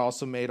 And God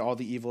also made all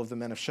the evil of the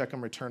men of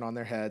Shechem return on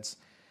their heads.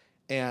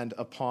 And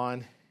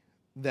upon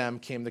them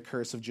came the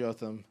curse of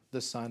Jotham,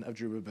 the son of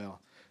Jerubbaal.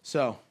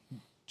 So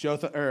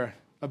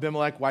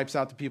Abimelech wipes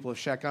out the people of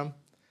Shechem.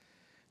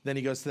 Then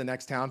he goes to the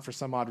next town for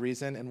some odd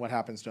reason. And what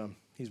happens to him?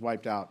 He's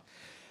wiped out.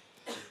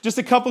 Just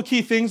a couple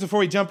key things before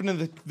we jump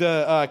into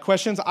the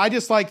questions. I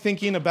just like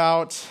thinking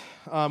about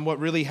what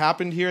really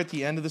happened here at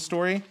the end of the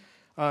story.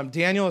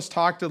 Daniel has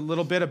talked a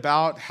little bit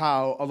about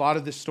how a lot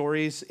of the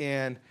stories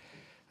in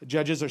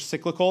Judges are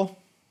cyclical.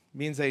 It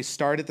means they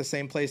start at the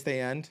same place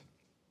they end.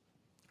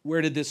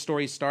 Where did this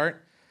story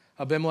start?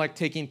 Abimelech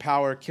taking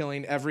power,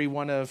 killing every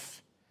one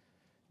of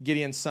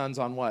Gideon's sons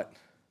on what?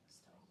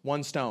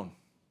 One stone.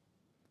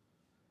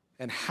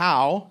 And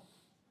how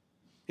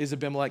is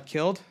Abimelech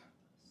killed?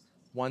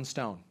 One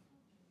stone.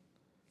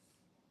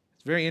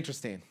 It's very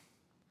interesting.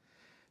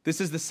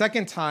 This is the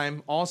second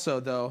time also,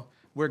 though,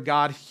 where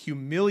God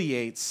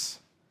humiliates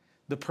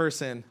the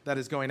person that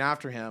is going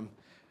after him.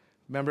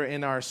 Remember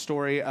in our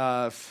story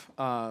of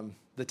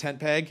the tent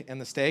peg and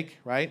the stake,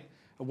 right?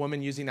 A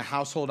woman using a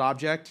household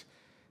object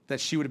that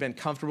she would have been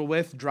comfortable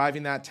with,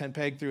 driving that tent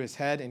peg through his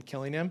head and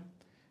killing him.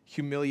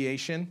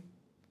 Humiliation.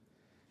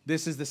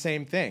 This is the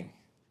same thing.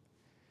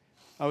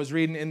 I was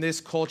reading in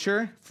this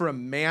culture, for a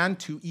man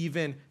to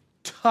even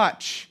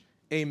touch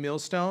a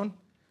millstone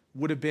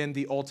would have been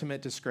the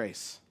ultimate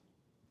disgrace.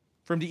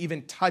 For him to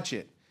even touch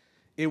it,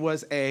 it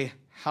was a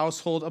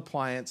household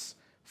appliance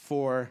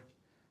for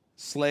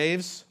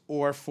slaves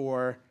or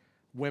for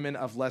women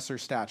of lesser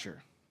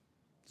stature.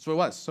 That's what it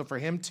was. So for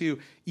him to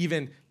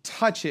even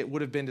touch it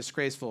would have been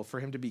disgraceful. For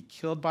him to be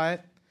killed by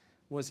it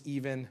was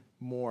even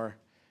more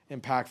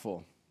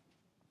impactful.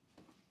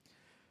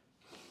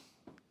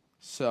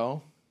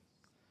 So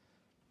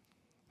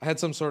I had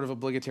some sort of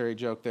obligatory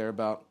joke there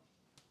about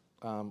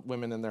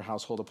women and their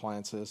household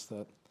appliances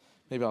that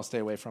maybe I'll stay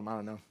away from. I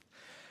don't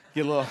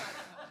know.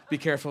 Be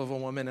careful of a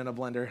woman in a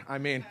blender. I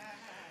mean,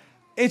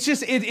 it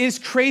is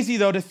crazy,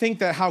 though, to think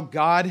that how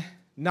God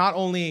not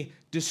only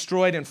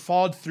destroyed and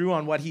followed through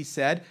on what he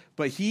said,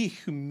 but he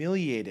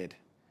humiliated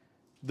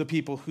the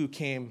people who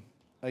came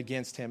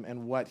against him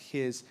and what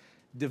his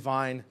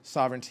divine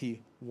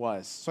sovereignty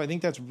was. So I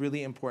think that's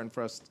really important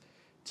for us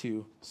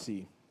to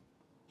see.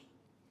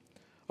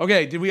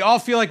 Okay, did we all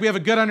feel like we have a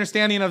good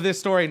understanding of this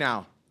story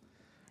now?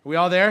 Are we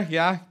all there?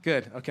 Yeah?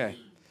 Good. Okay.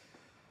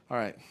 All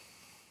right.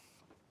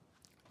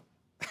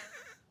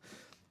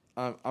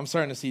 I'm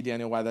starting to see,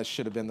 Daniel, why that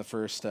should have been the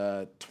first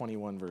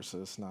 21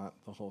 verses, not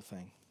the whole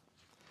thing.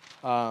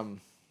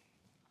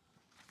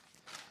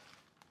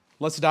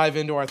 Let's dive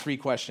into our 3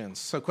 questions.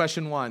 So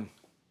question one.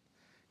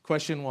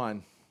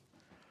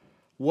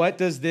 What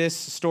does this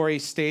story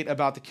state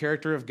about the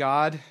character of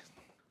God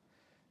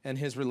and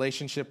his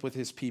relationship with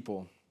his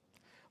people?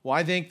 Well,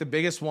 I think the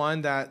biggest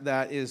one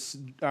that is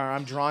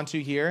I'm drawn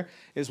to here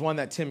is one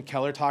that Tim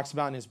Keller talks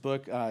about in his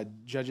book,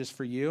 Judges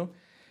for You.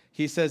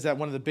 He says that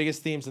one of the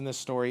biggest themes in this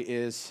story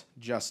is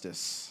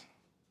justice.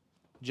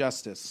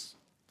 Justice.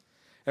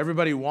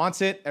 Everybody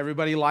wants it,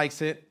 everybody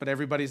likes it, but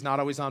everybody's not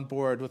always on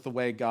board with the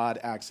way God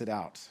acts it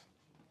out.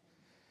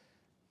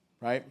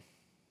 Right?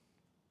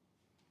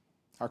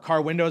 Our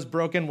car window is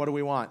broken. What do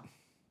we want?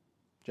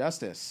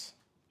 Justice.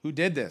 Who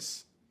did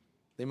this?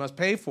 They must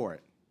pay for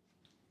it.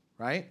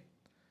 Right?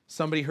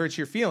 Somebody hurts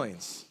your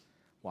feelings.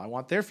 Well, I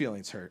want their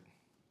feelings hurt.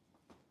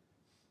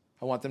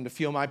 I want them to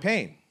feel my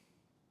pain.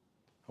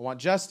 I want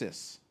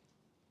justice.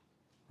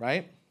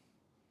 Right?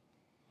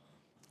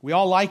 We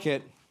all like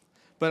it,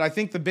 but I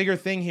think the bigger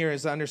thing here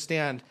is to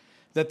understand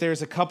that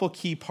there's a couple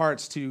key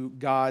parts to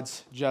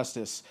God's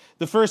justice.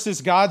 The first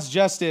is God's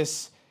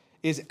justice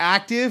is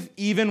active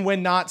even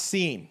when not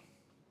seen.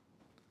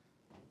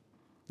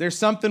 There's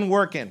something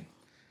working.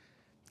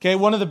 Okay,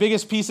 one of the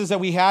biggest pieces that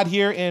we had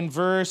here in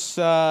verse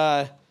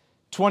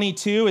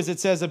 22 is it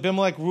says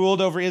Abimelech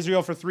ruled over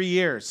Israel for 3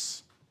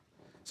 years.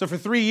 So for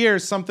 3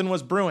 years, something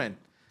was brewing,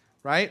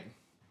 right?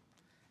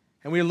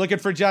 And we were looking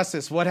for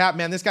justice. What happened?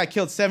 Man, this guy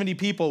killed 70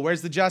 people.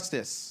 Where's the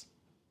justice?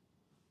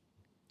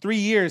 3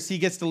 years, he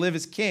gets to live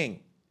as king.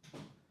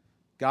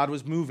 God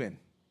was moving.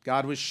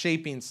 God was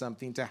shaping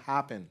something to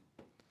happen.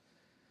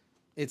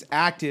 It's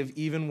active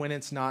even when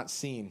it's not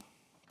seen.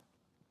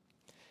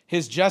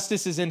 His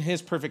justice is in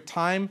his perfect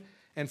time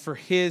and for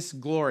his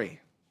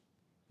glory.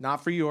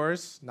 Not for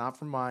yours, not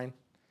for mine,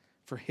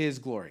 for his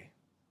glory.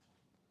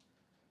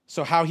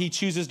 So how he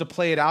chooses to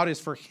play it out is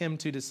for him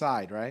to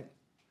decide, right?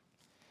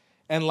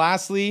 And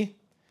lastly,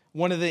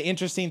 one of the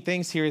interesting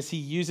things here is he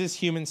uses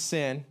human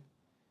sin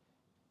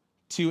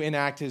to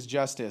enact his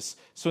justice.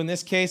 So in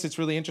this case, it's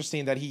really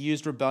interesting that he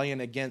used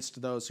rebellion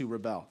against those who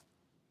rebel.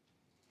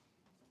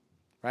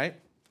 Right?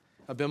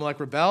 Abimelech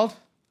rebelled.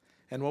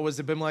 And what was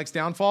Abimelech's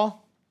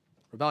downfall?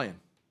 Rebellion.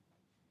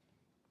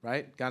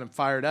 Right? Got him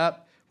fired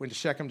up. Went to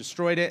Shechem,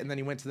 destroyed it. And then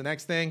he went to the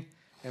next thing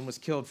and was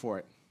killed for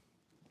it.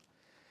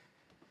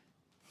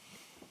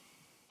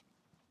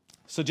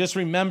 So just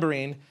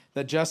remembering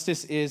that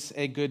justice is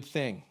a good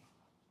thing.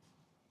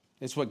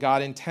 It's what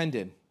God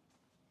intended.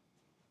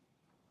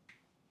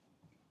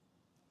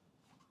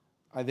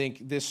 I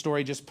think this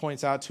story just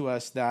points out to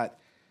us that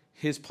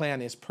his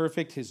plan is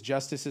perfect, his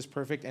justice is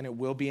perfect, and it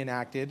will be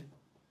enacted.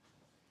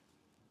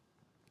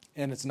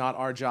 And it's not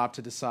our job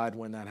to decide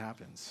when that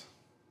happens.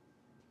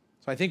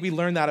 So I think we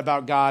learned that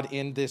about God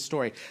in this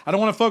story. I don't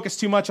want to focus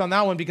too much on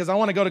that one because I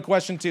want to go to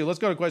question 2. Let's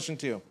go to question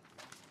 2.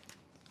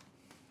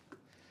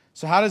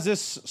 So how does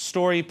this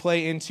story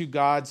play into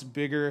God's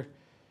bigger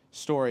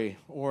story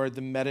or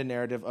the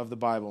meta-narrative of the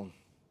Bible?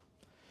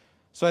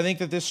 So I think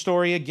that this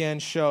story again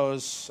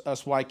shows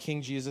us why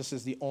King Jesus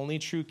is the only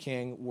true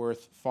king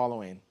worth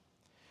following.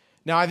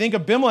 Now, I think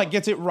Abimelech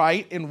gets it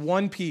right in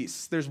one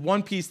piece. There's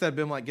one piece that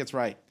Abimelech gets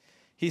right.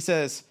 He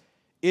says,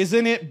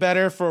 "Isn't it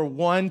better for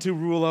one to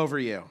rule over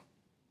you?"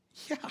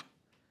 Yeah.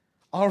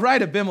 All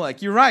right,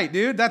 Abimelech, you're right,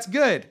 dude. That's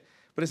good.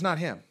 But it's not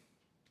him,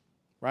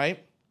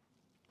 right?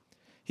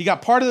 He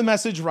got part of the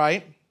message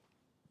right,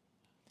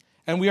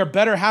 and we are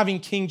better having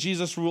King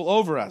Jesus rule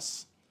over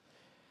us.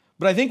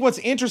 But I think what's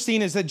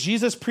interesting is that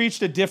Jesus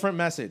preached a different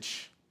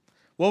message.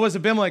 What was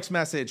Abimelech's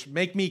message?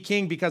 Make me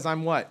king because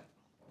I'm what?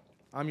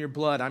 I'm your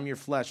blood, I'm your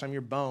flesh, I'm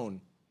your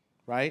bone,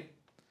 right?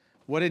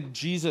 What did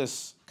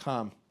Jesus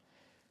come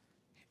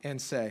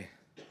and say?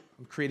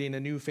 I'm creating a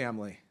new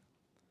family,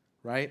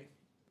 right?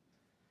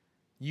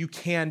 You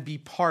can be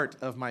part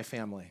of my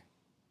family.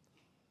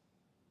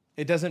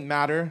 It doesn't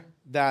matter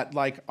that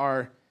like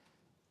our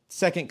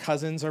second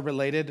cousins are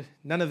related.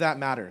 None of that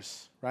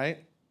matters,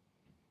 right?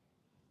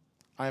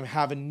 I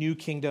have a new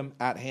kingdom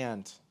at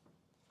hand.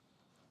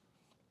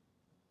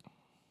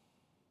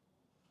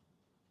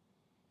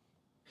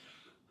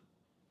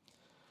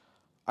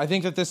 I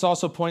think that this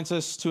also points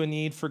us to a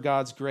need for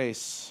God's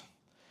grace.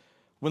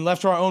 When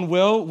left to our own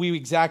will, we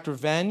exact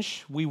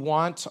revenge. We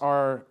want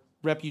our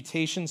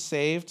reputation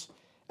saved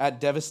at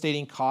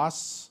devastating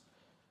costs.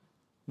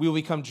 We will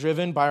become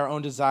driven by our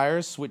own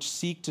desires, which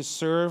seek to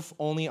serve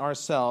only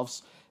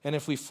ourselves. And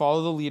if we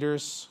follow the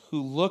leaders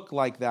who look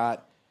like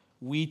that,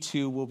 we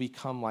too will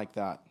become like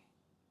that.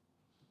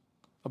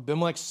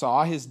 Abimelech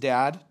saw his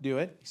dad do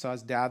it. He saw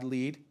his dad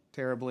lead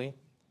terribly.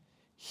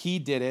 He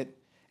did it,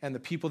 and the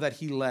people that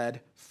he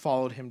led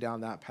followed him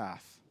down that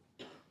path.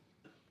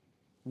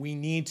 We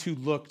need to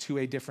look to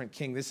a different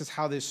king. This is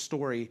how this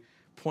story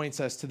points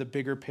us to the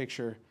bigger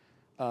picture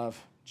of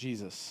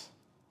Jesus.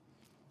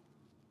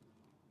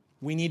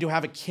 We need to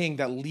have a king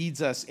that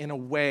leads us in a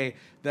way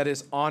that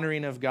is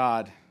honoring of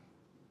God,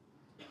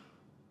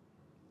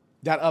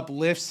 that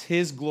uplifts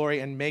his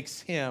glory and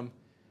makes him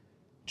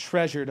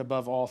treasured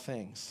above all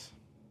things.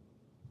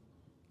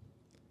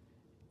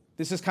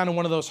 This is kind of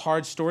one of those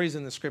hard stories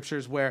in the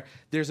scriptures where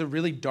there's a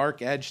really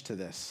dark edge to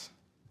this.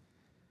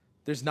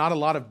 There's not a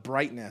lot of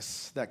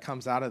brightness that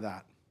comes out of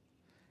that.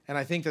 And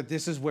I think that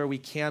this is where we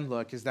can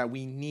look, is that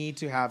we need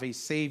to have a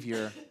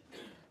Savior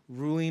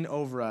ruling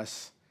over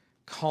us,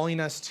 calling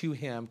us to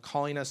him,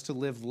 calling us to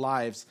live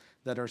lives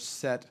that are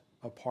set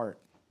apart.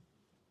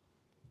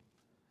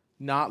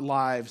 Not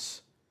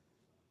lives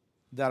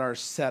that are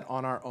set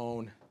on our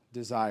own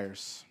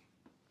desires.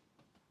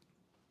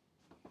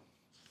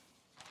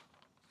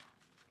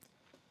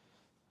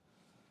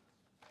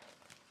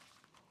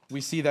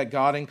 We see that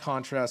God, in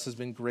contrast, has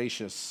been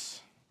gracious.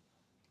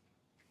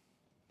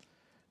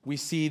 We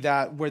see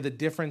that where the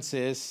difference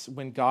is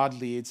when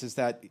God leads is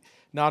that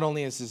not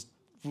only is his,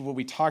 what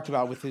we talked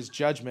about with his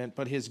judgment,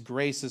 but his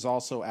grace is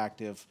also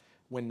active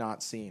when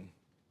not seen.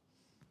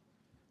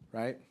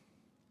 Right?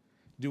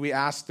 Do we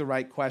ask the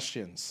right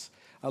questions?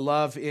 I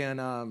love in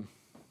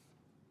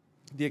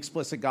the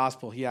explicit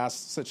gospel, he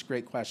asks such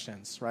great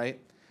questions, right?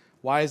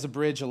 Why is a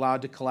bridge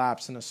allowed to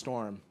collapse in a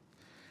storm?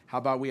 How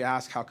about we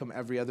ask, how come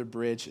every other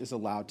bridge is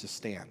allowed to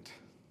stand?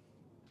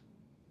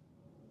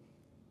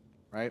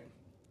 Right?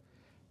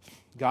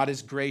 God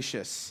is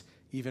gracious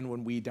even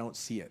when we don't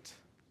see it.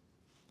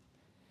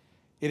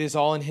 It is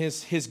all in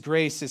his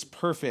grace is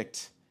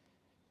perfect,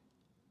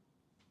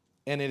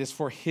 and it is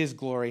for his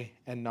glory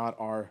and not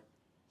our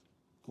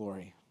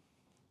glory.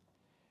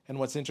 And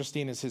what's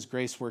interesting is his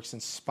grace works in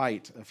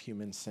spite of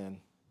human sin,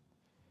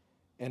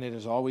 and it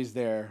is always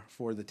there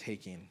for the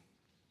taking.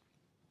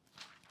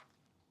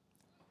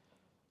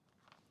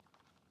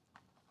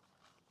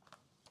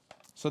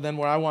 So then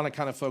where I want to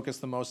kind of focus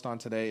the most on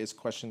today is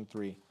question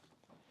 3.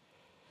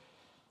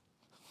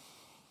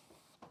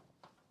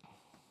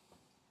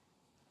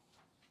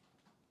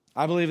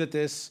 I believe that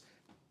this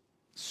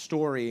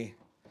story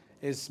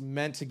is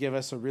meant to give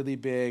us a really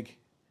big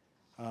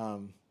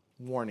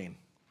warning.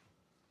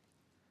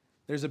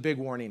 There's a big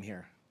warning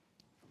here.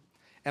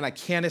 And I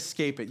can't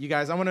escape it. You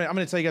guys, I'm going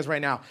to tell you guys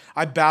right now,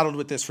 I battled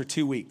with this for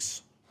 2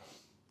 weeks.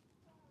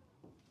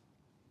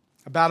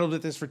 I battled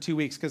with this for 2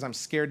 weeks because I'm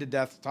scared to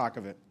death to talk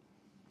of it.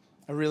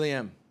 I really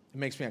am. It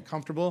makes me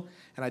uncomfortable,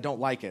 and I don't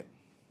like it.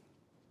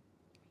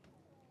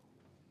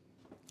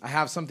 I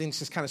have something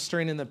just kind of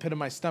stirring in the pit of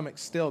my stomach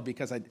still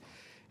because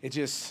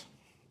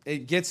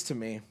it gets to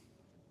me.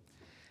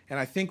 And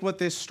I think what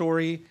this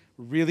story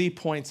really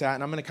points at,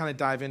 and I'm going to kind of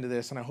dive into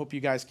this, and I hope you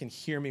guys can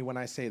hear me when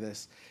I say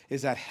this,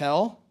 is that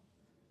hell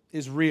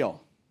is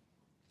real.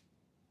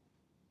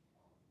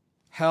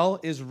 Hell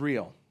is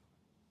real.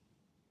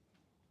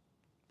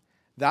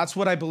 That's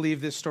what I believe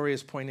this story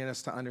is pointing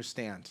us to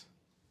understand.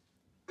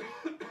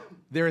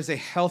 There is a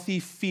healthy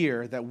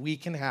fear that we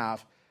can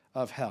have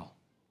of hell.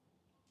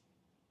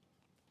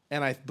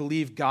 And I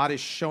believe God is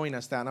showing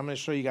us that. And I'm going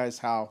to show you guys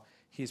how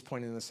he's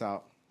pointing this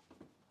out.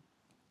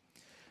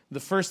 The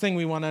first thing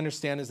we want to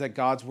understand is that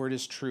God's word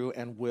is true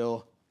and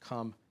will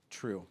come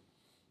true.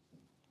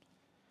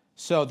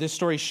 So this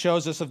story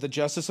shows us of the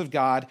justice of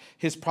God.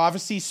 His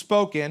prophecy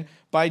spoken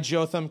by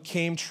Jotham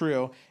came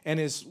true.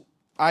 And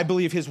I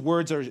believe his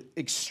words are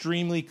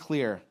extremely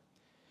clear.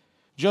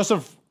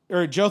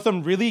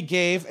 Jotham really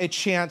gave a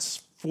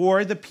chance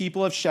for the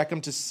people of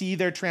Shechem to see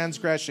their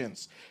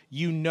transgressions.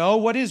 You know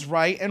what is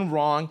right and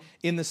wrong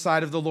in the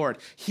sight of the Lord.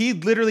 He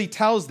literally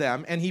tells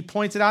them, and he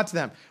points it out to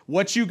them,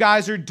 what you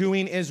guys are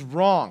doing is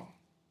wrong.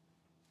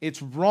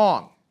 It's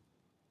wrong.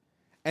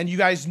 And you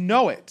guys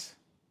know it.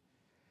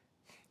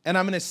 And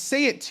I'm going to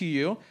say it to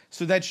you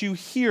so that you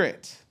hear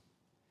it.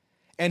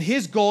 And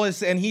his goal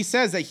is, and he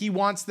says that he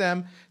wants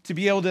them to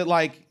be able to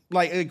like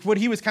what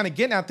he was kind of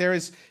getting at there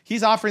is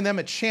he's offering them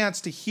a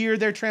chance to hear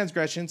their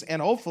transgressions and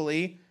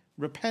hopefully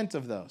repent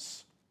of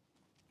those.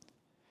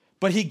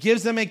 But he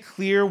gives them a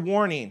clear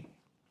warning.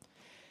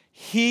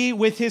 He,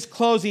 with his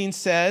closing,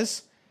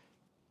 says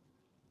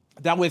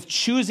that with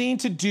choosing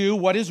to do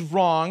what is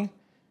wrong,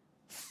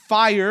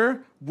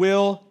 fire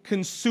will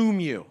consume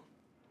you.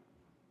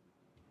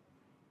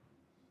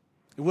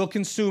 It will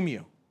consume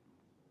you.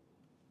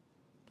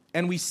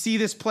 And we see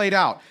this played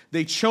out.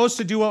 They chose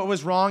to do what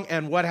was wrong,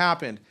 and what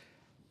happened?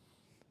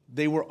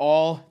 They were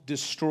all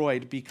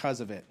destroyed because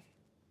of it.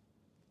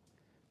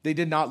 They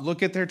did not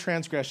look at their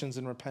transgressions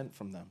and repent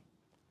from them.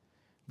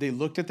 They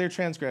looked at their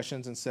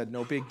transgressions and said,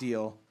 no big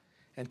deal,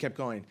 and kept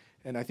going.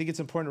 And I think it's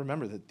important to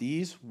remember that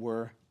these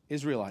were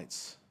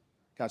Israelites,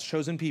 God's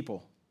chosen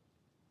people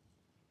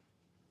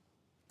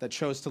that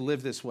chose to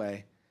live this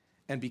way,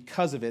 and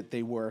because of it,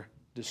 they were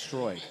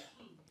destroyed.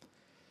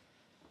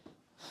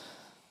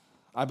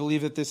 I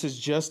believe that this is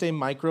just a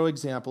micro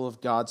example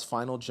of God's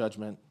final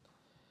judgment,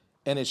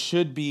 and it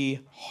should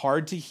be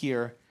hard to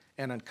hear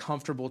and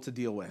uncomfortable to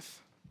deal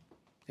with.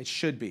 It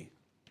should be.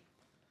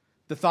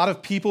 The thought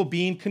of people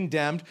being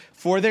condemned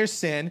for their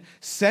sin,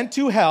 sent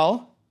to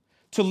hell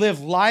to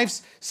live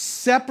lives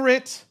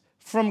separate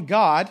from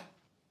God,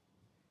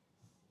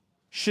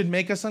 should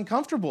make us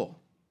uncomfortable.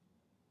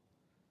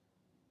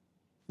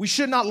 We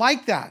should not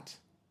like that.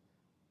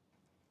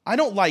 I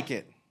don't like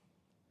it.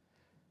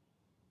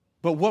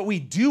 But what we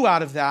do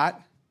out of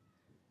that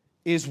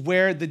is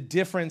where the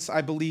difference,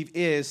 I believe,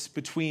 is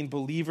between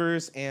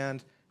believers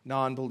and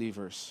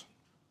non-believers.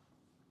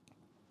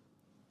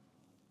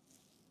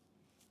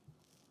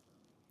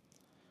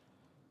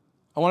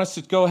 I want us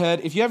to go ahead.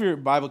 If you have your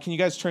Bible, can you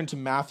guys turn to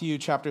Matthew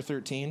chapter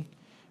 13?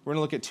 We're going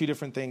to look at two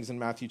different things in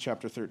Matthew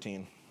chapter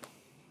 13.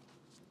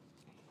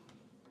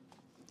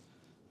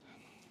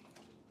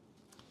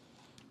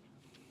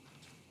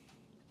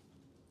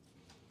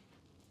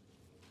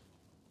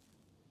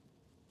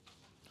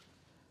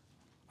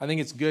 I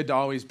think it's good to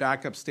always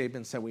back up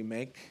statements that we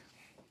make.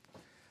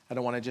 I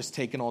don't want to just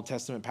take an Old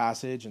Testament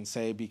passage and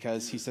say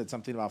because he said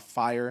something about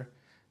fire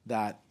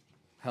that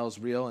hell's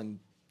real and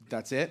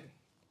that's it.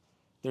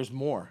 There's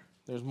more.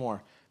 There's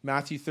more.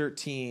 Matthew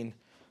 13.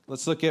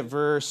 Let's look at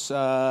verse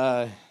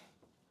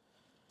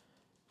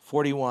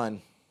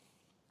 41.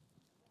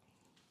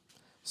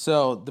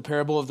 So the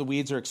parable of the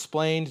weeds are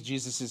explained.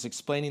 Jesus is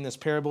explaining this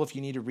parable. If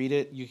you need to read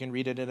it, you can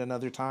read it at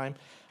another time.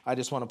 I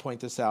just want to point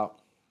this out.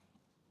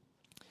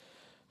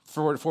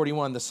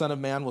 41, the Son of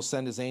Man will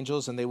send his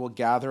angels, and they will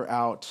gather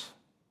out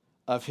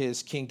of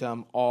his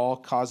kingdom all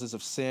causes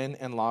of sin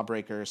and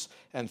lawbreakers,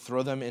 and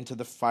throw them into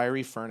the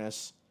fiery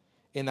furnace.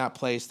 In that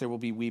place there will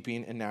be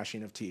weeping and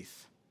gnashing of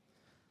teeth.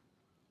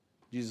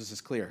 Jesus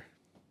is clear.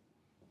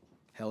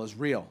 Hell is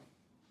real.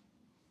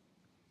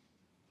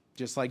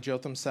 Just like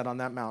Jotham said on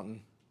that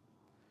mountain,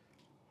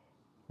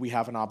 we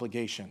have an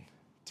obligation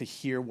to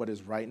hear what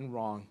is right and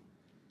wrong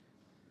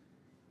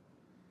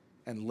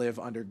and live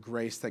under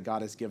grace that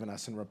God has given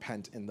us and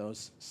repent in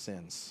those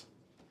sins.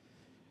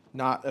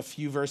 Not a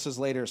few verses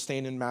later,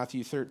 staying in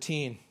Matthew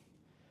 13,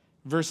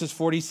 verses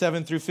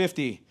 47 through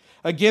 50.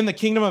 Again, the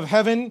kingdom of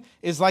heaven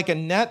is like a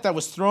net that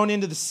was thrown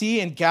into the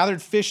sea and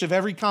gathered fish of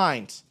every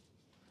kind.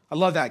 I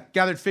love that.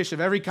 Gathered fish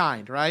of every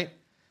kind, right?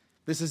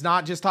 This is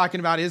not just talking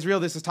about Israel.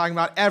 This is talking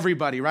about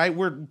everybody, right?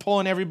 We're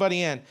pulling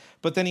everybody in.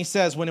 But then he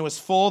says, when it was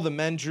full, the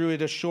men drew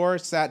it ashore,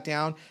 sat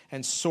down,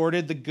 and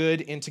sorted the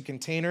good into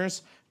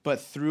containers, but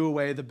threw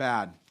away the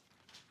bad.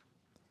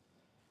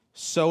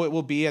 So it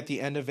will be at the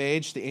end of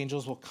age. The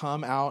angels will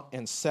come out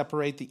and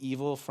separate the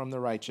evil from the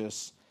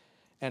righteous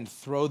and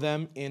throw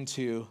them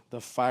into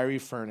the fiery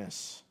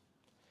furnace.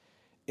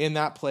 In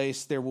that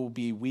place, there will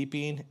be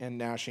weeping and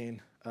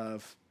gnashing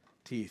of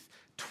teeth.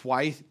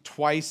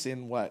 Twice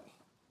in what?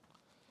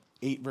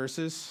 8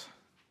 verses?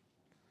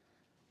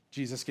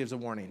 Jesus gives a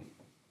warning.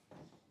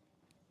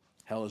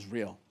 Hell is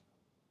real.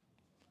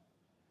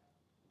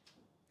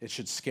 It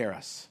should scare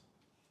us.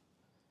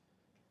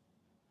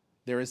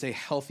 There is a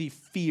healthy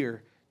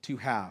fear to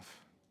have.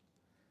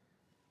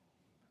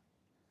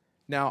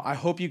 Now, I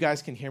hope you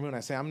guys can hear me when I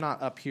say I'm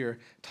not up here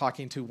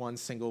talking to one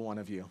single one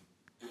of you.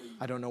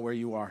 I don't know where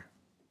you are.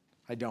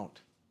 I don't.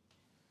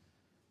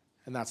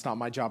 And that's not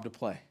my job to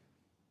play.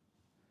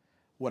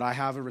 What I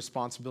have a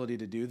responsibility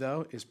to do,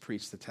 though, is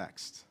preach the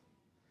text.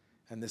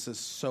 And this is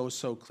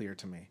so clear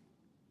to me.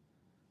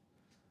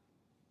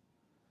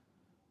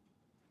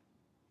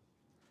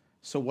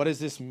 So what does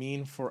this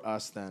mean for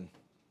us then?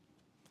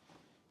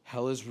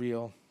 Hell is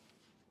real.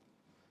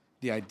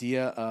 The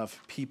idea of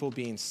people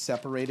being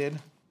separated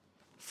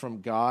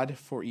from God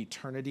for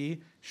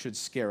eternity should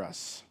scare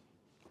us.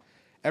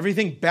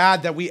 Everything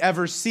bad that we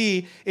ever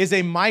see is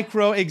a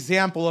micro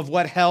example of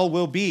what hell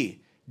will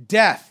be.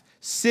 Death,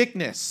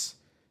 sickness,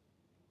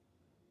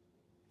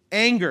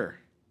 anger,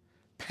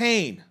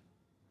 pain.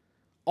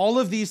 All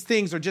of these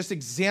things are just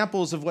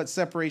examples of what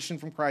separation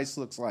from Christ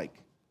looks like.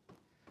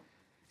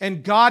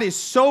 And God is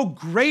so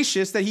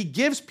gracious that he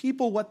gives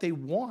people what they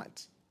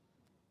want.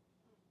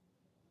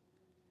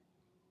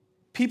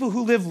 People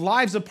who live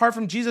lives apart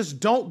from Jesus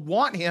don't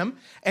want him,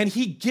 and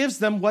he gives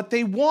them what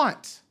they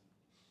want.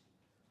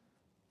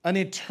 An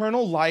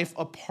eternal life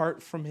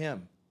apart from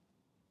him.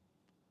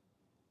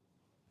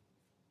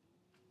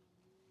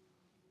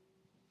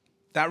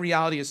 That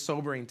reality is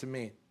sobering to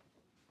me.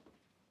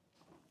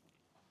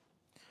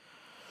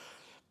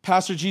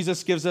 Pastor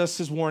Jesus gives us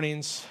his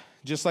warnings,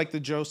 just like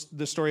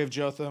the story of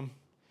Jotham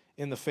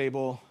in the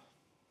fable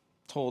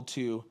told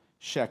to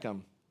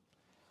Shechem.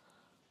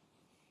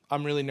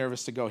 I'm really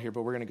nervous to go here,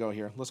 but we're going to go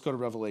here. Let's go to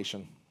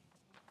Revelation.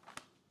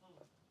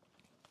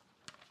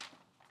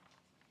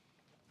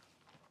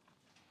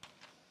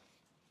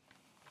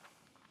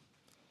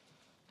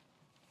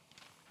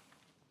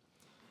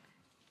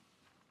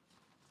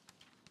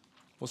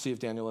 We'll see if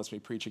Daniel lets me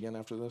preach again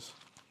after this.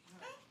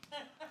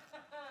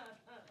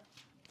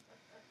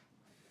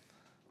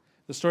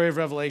 The story of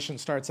Revelation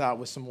starts out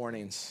with some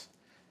warnings.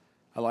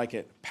 I like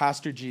it.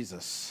 Pastor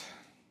Jesus.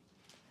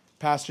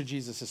 Pastor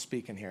Jesus is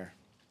speaking here.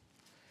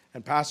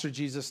 And Pastor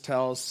Jesus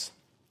tells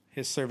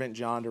his servant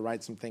John to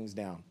write some things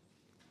down.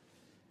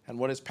 And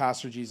what does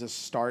Pastor Jesus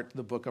start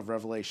the book of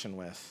Revelation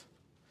with?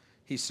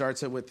 He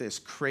starts it with this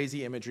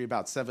crazy imagery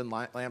about 7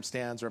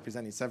 lampstands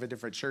representing 7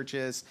 different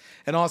churches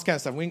and all this kind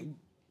of stuff. We can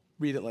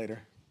read it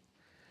later.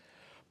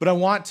 But I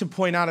want to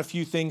point out a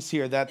few things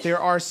here, that there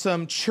are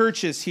some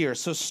churches here.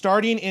 So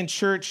starting in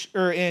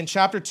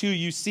chapter 2,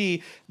 you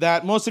see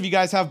that most of you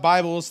guys have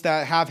Bibles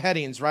that have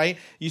headings, right?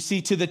 You see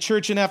to the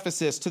church in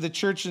Ephesus, to the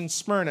church in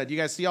Smyrna. Do you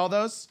guys see all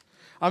those?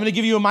 I'm going to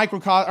give you I'm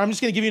just going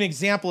to give you an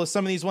example of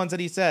some of these ones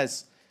that he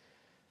says.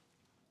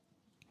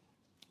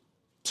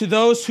 To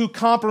those who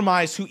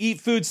compromise, who eat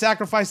food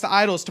sacrificed to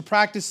idols, to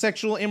practice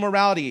sexual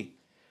immorality,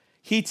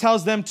 he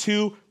tells them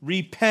to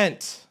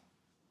repent.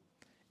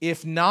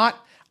 If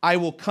not, I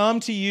will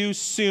come to you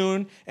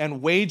soon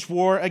and wage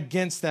war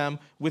against them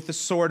with the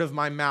sword of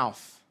my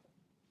mouth.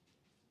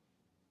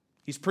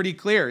 He's pretty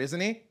clear, isn't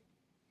he?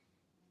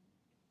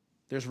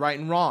 There's right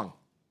and wrong.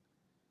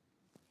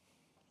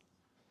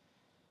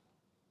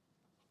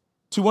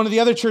 To one of the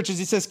other churches,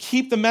 he says,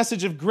 keep the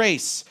message of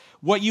grace,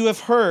 what you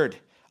have heard,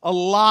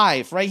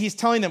 alive, right? He's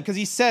telling them, because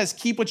he says,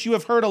 keep what you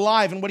have heard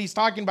alive. And what he's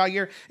talking about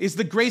here is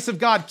the grace of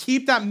God.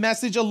 Keep that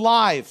message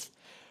alive.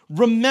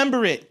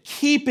 Remember it.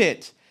 Keep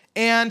it.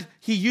 And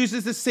he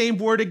uses the same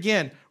word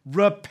again,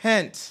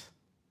 repent.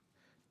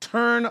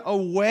 Turn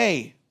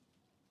away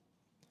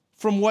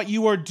from what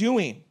you are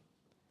doing.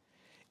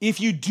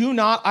 If you do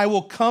not, I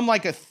will come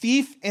like a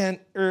thief, and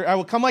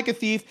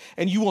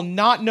you will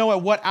not know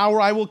at what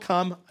hour I will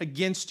come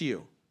against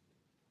you.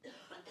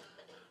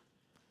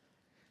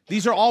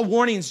 These are all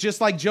warnings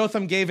just like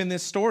Jotham gave in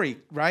this story,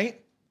 right?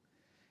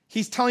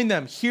 He's telling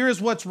them, here's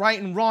what's right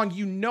and wrong.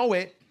 You know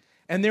it,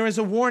 and there is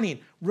a warning.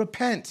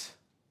 Repent.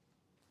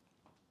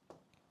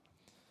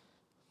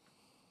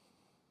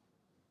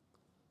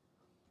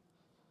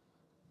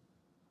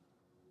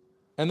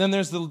 And then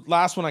there's the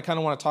last one I kind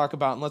of want to talk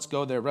about, and let's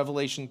go there.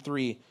 Revelation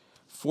 3,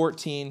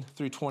 14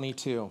 through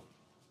 22.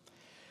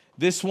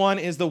 This one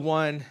is the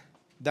one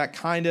that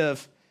kind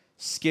of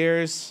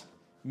scares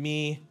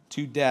me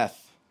to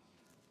death.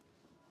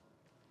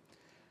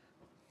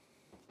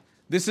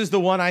 This is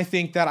the one I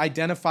think that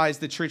identifies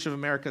the Church of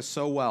America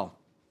so well.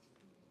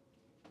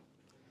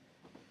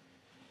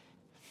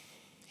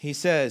 He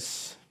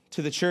says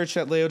to the church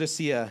at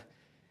Laodicea,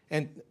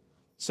 and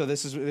so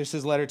this is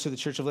his letter to the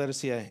church of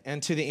Laodicea.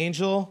 And to the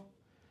angel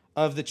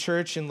of the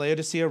church in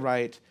Laodicea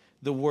write,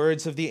 the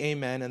words of the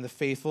Amen and the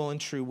faithful and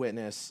true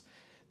witness,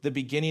 the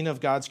beginning of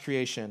God's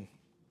creation.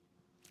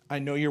 I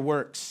know your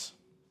works.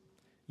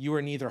 You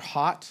are neither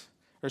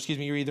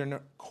you're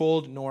either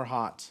cold nor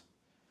hot.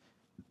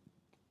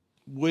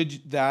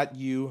 Would that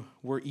you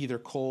were either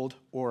cold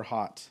or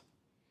hot.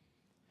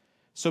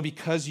 So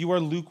because you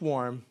are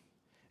lukewarm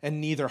and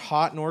neither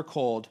hot nor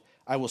cold,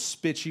 I will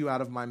spit you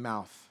out of my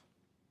mouth.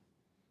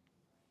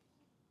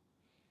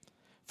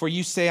 For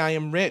you say, I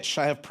am rich,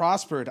 I have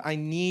prospered, I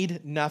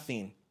need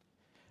nothing,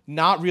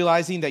 not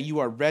realizing that you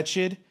are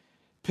wretched,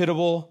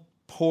 pitiable,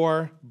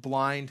 poor,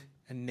 blind,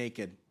 and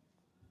naked.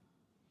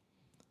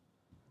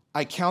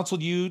 I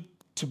counseled you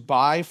to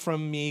buy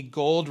from me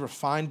gold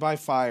refined by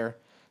fire,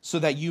 so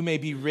that you may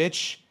be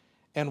rich,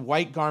 and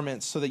white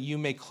garments, so that you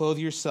may clothe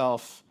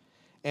yourself,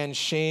 and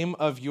shame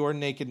of your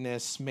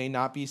nakedness may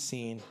not be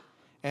seen,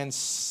 and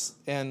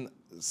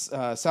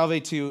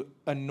salve to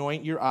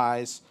anoint your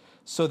eyes,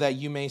 so that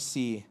you may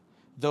see.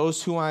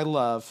 Those whom I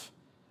love,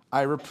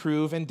 I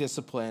reprove and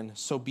discipline,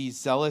 so be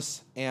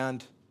zealous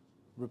and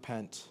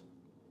repent.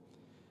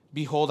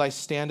 Behold, I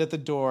stand at the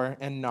door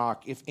and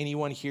knock. If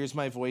anyone hears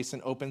my voice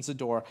and opens the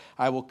door,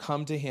 I will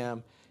come to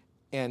him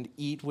and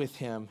eat with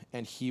him,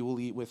 and he will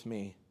eat with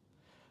me.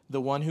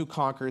 The one who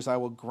conquers, I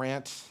will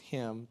grant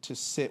him to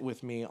sit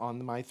with me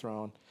on my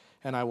throne,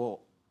 and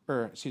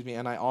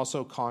I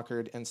also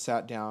conquered and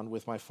sat down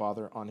with my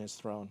Father on his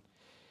throne.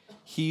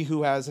 He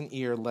who has an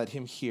ear, let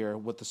him hear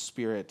what the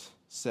Spirit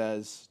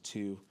says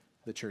to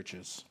the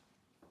churches.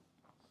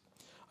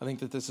 I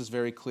think that this is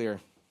very clear.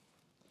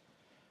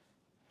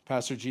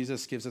 Pastor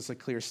Jesus gives us a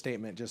clear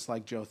statement, just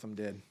like Jotham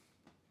did.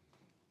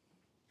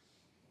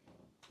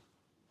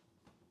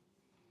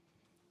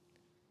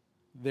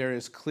 There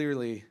is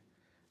clearly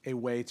a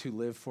way to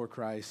live for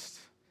Christ.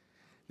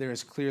 There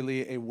is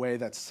clearly a way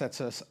that sets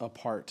us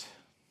apart.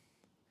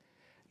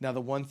 Now, the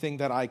one thing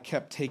that I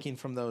kept taking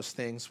from those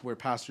things where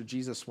Pastor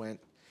Jesus went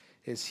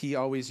is he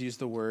always used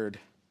the word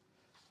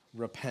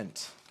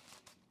repent.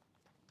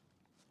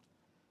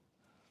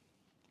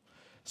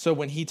 So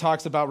when he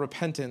talks about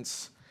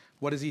repentance,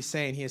 what is he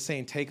saying? He is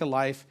saying, take a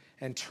life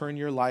and turn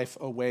your life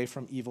away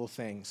from evil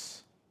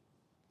things.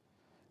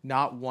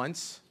 Not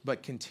once,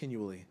 but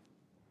continually.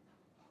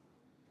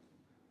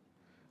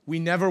 We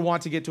never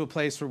want to get to a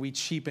place where we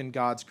cheapen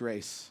God's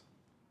grace.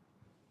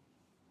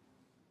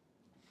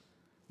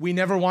 We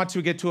never want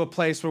to get to a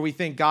place where we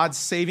think God's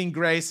saving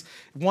grace,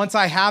 once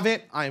I have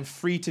it, I am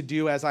free to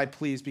do as I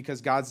please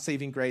because God's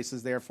saving grace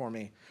is there for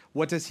me.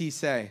 What does he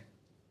say?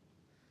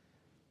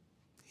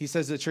 He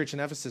says to the church in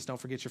Ephesus, don't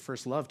forget your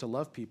first love, to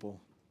love people.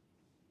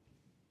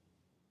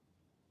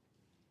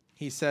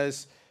 He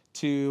says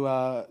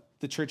to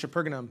the church of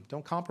Pergamum,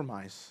 don't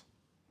compromise.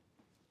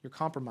 You're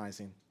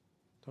compromising.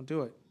 Don't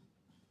do it.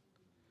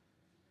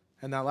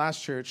 And that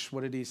last church,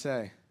 what did he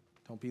say?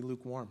 Don't be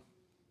lukewarm.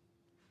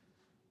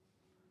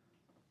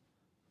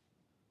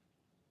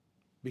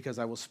 Because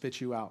I will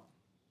spit you out.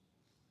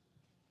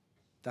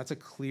 That's a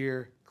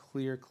clear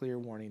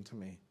warning to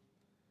me.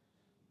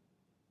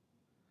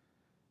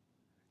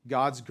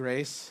 God's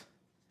grace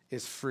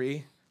is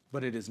free,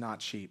 but it is not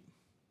cheap.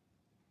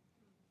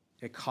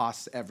 It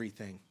costs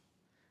everything.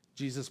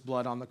 Jesus'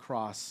 blood on the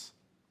cross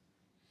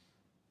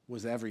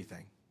was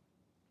everything.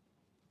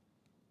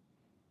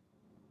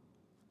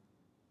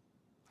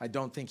 I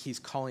don't think he's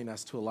calling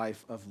us to a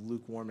life of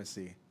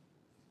lukewarmacy.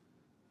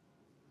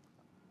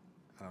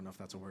 I don't know if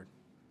that's a word.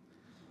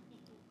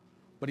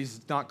 But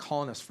he's not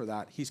calling us for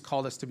that. He's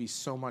called us to be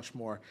so much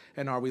more.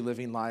 And are we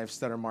living lives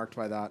that are marked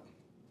by that?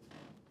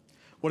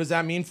 What does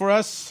that mean for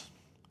us?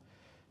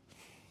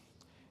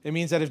 It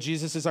means that if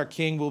Jesus is our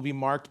king, we'll be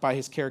marked by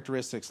his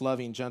characteristics: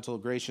 loving, gentle,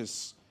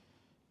 gracious,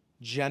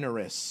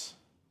 generous.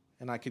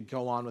 And I could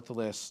go on with the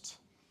list.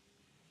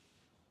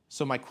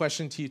 So my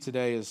question to you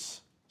today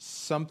is,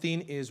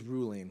 something is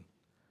ruling.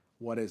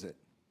 What is it?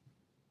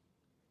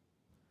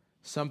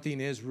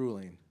 Something is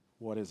ruling.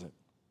 What is it?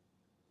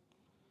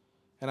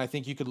 And I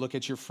think you could look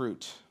at your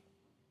fruit,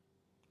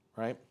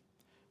 right?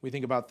 We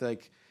think about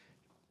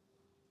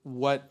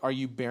what are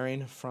you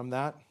bearing from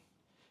that?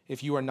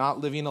 If you are not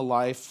living a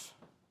life,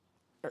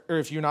 or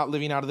if you're not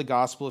living out of the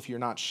gospel, if you're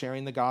not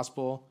sharing the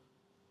gospel,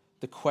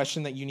 the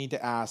question that you need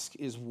to ask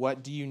is,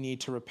 what do you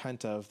need to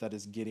repent of that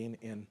is getting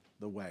in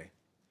the way?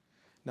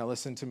 Now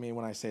listen to me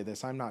when I say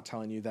this. I'm not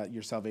telling you that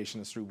your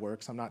salvation is through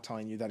works. I'm not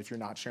telling you that if you're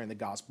not sharing the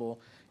gospel,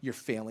 you're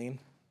failing.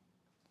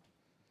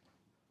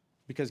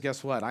 Because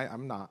guess what?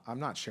 I'm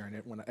not sharing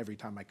it every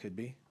time I could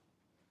be.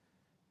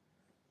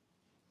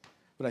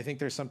 But I think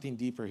there's something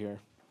deeper here.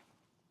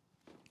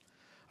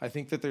 I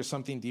think that there's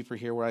something deeper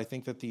here where I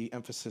think that the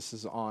emphasis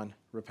is on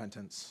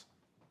repentance.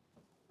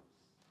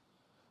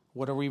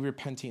 What are we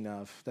repenting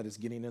of that is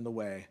getting in the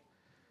way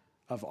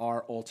of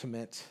our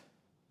ultimate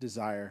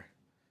desire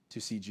to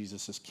see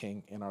Jesus as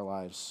King in our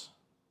lives?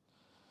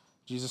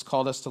 Jesus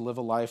called us to live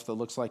a life that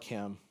looks like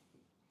him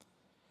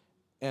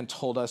and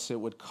told us it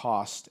would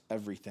cost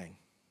everything.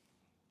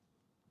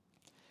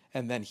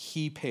 And then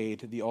he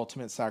paid the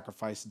ultimate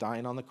sacrifice,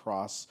 dying on the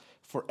cross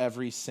for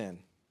every sin.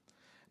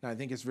 Now, I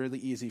think it's really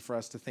easy for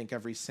us to think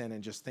every sin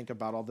and just think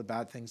about all the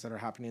bad things that are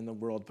happening in the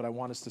world, but I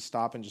want us to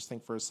stop and just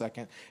think for a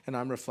second, and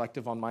I'm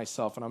reflective on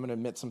myself, and I'm going to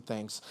admit some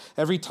things.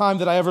 Every time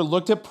that I ever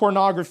looked at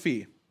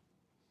pornography,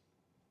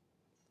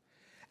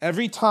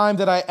 every time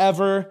that I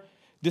ever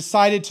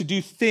decided to do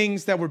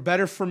things that were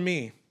better for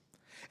me,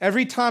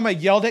 every time I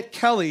yelled at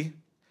Kelly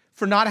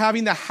for not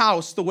having the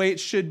house the way it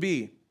should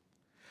be,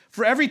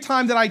 for every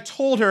time that I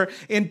told her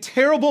in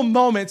terrible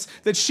moments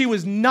that she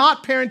was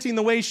not parenting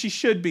the way she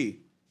should be,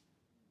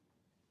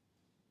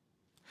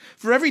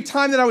 for every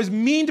time that I was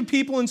mean to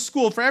people in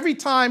school, for every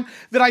time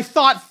that I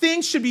thought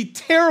things should be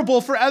terrible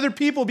for other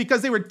people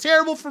because they were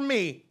terrible for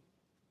me,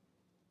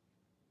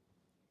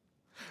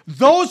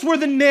 those were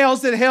the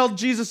nails that held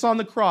Jesus on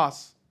the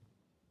cross.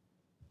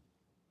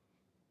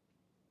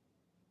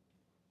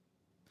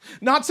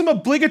 Not some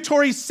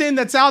obligatory sin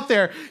that's out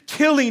there,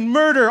 killing,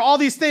 murder, all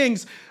these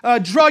things,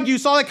 drug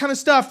use, all that kind of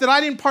stuff that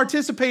I didn't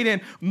participate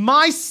in.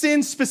 My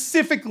sin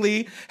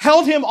specifically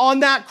held him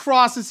on that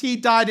cross as he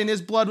died and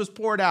his blood was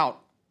poured out.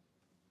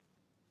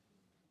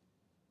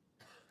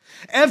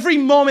 Every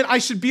moment I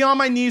should be on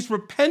my knees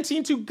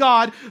repenting to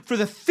God for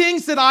the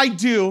things that I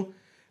do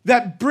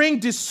that bring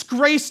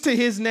disgrace to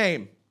his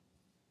name.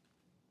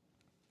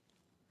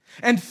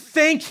 And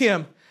thank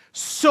him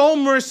so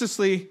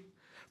mercilessly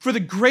for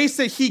the grace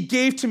that he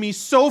gave to me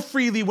so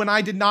freely when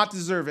I did not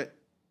deserve it.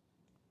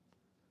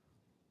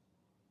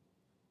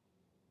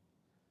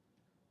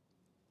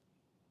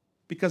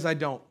 Because I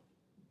don't.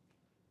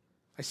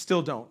 I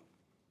still don't.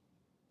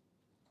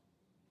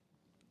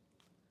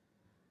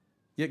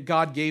 Yet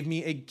God gave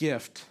me a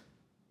gift.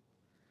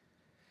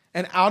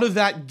 And out of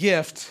that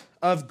gift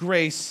of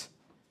grace,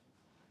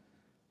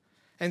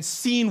 and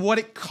seeing what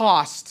it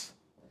cost,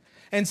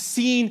 and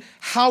seeing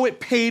how it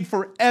paid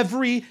for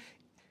every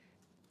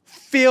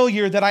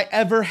failure that I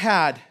ever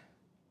had,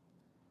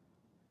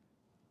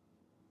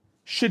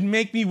 should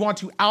make me want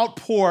to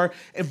outpour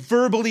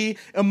verbally,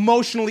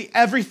 emotionally,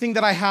 everything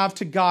that I have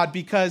to God,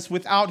 because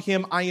without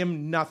him, I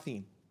am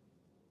nothing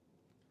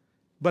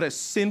but a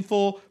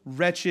sinful,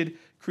 wretched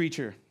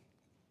creature.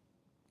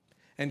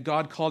 And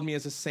God called me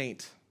as a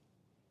saint.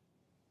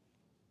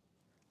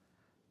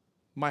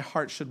 my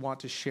heart should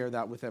want to share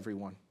that with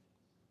everyone.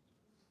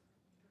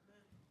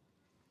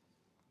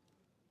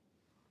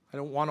 I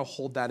don't want to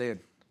hold that in.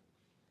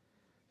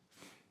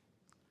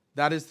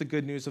 That is the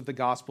good news of the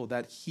gospel,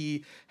 that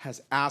he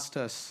has asked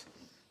us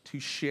to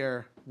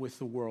share with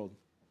the world.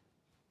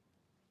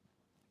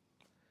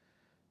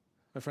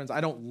 My friends,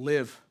 I don't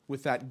live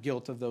with that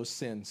guilt of those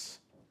sins.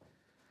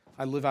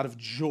 I live out of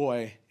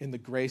joy in the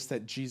grace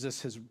that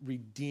Jesus has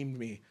redeemed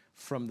me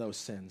from those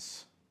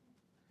sins.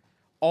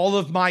 All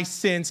of my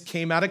sins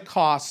came at a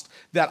cost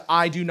that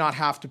I do not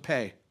have to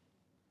pay.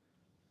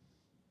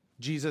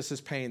 Jesus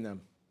is paying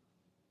them.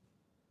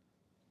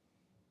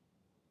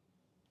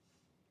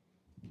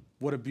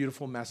 What a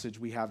beautiful message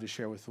we have to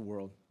share with the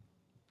world.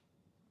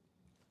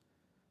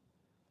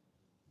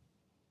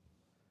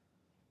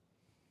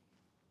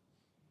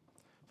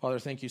 Father,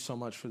 thank you so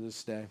much for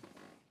this day.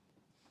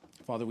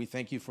 Father, we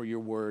thank you for your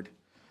word.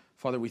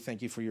 Father, we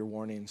thank you for your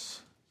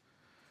warnings.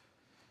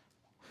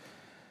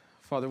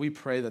 Father, we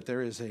pray that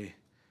there is a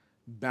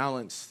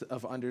balance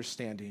of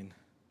understanding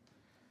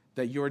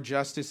that your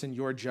justice and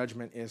your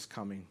judgment is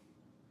coming.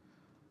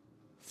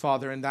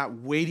 Father, in that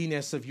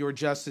weightiness of your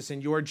justice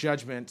and your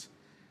judgment,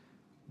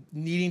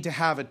 needing to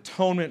have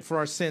atonement for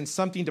our sins,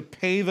 something to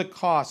pay the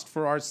cost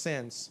for our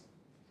sins,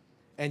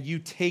 and you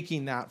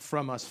taking that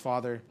from us,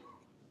 Father,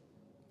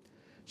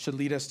 should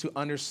lead us to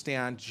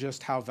understand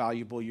just how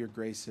valuable your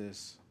grace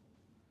is.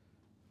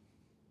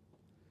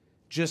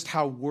 Just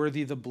how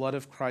worthy the blood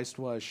of Christ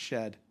was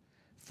shed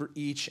for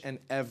each and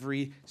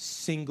every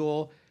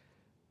single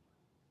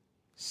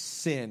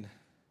sin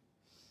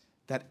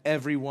that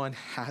everyone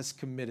has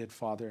committed,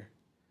 Father.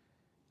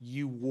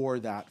 You wore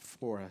that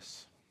for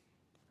us.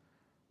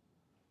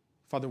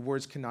 Father,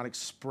 words cannot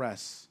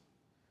express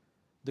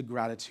the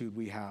gratitude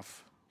we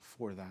have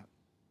for that.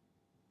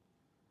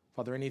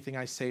 Father, anything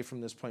I say from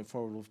this point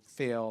forward will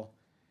fail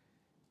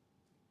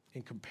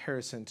in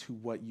comparison to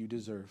what you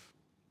deserve.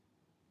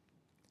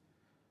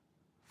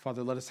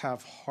 Father, let us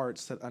have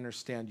hearts that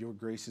understand your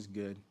grace is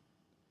good.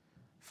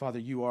 Father,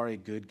 you are a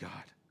good God.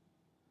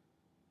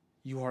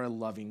 You are a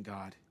loving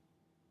God.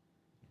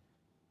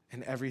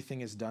 And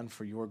everything is done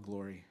for your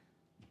glory.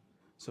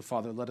 So,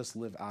 Father, let us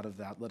live out of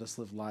that. Let us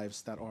live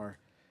lives that are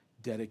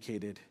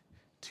dedicated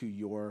to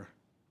your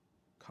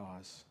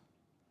cause.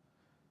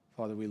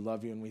 Father, we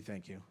love you and we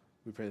thank you.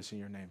 We pray this in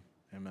your name.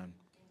 Amen.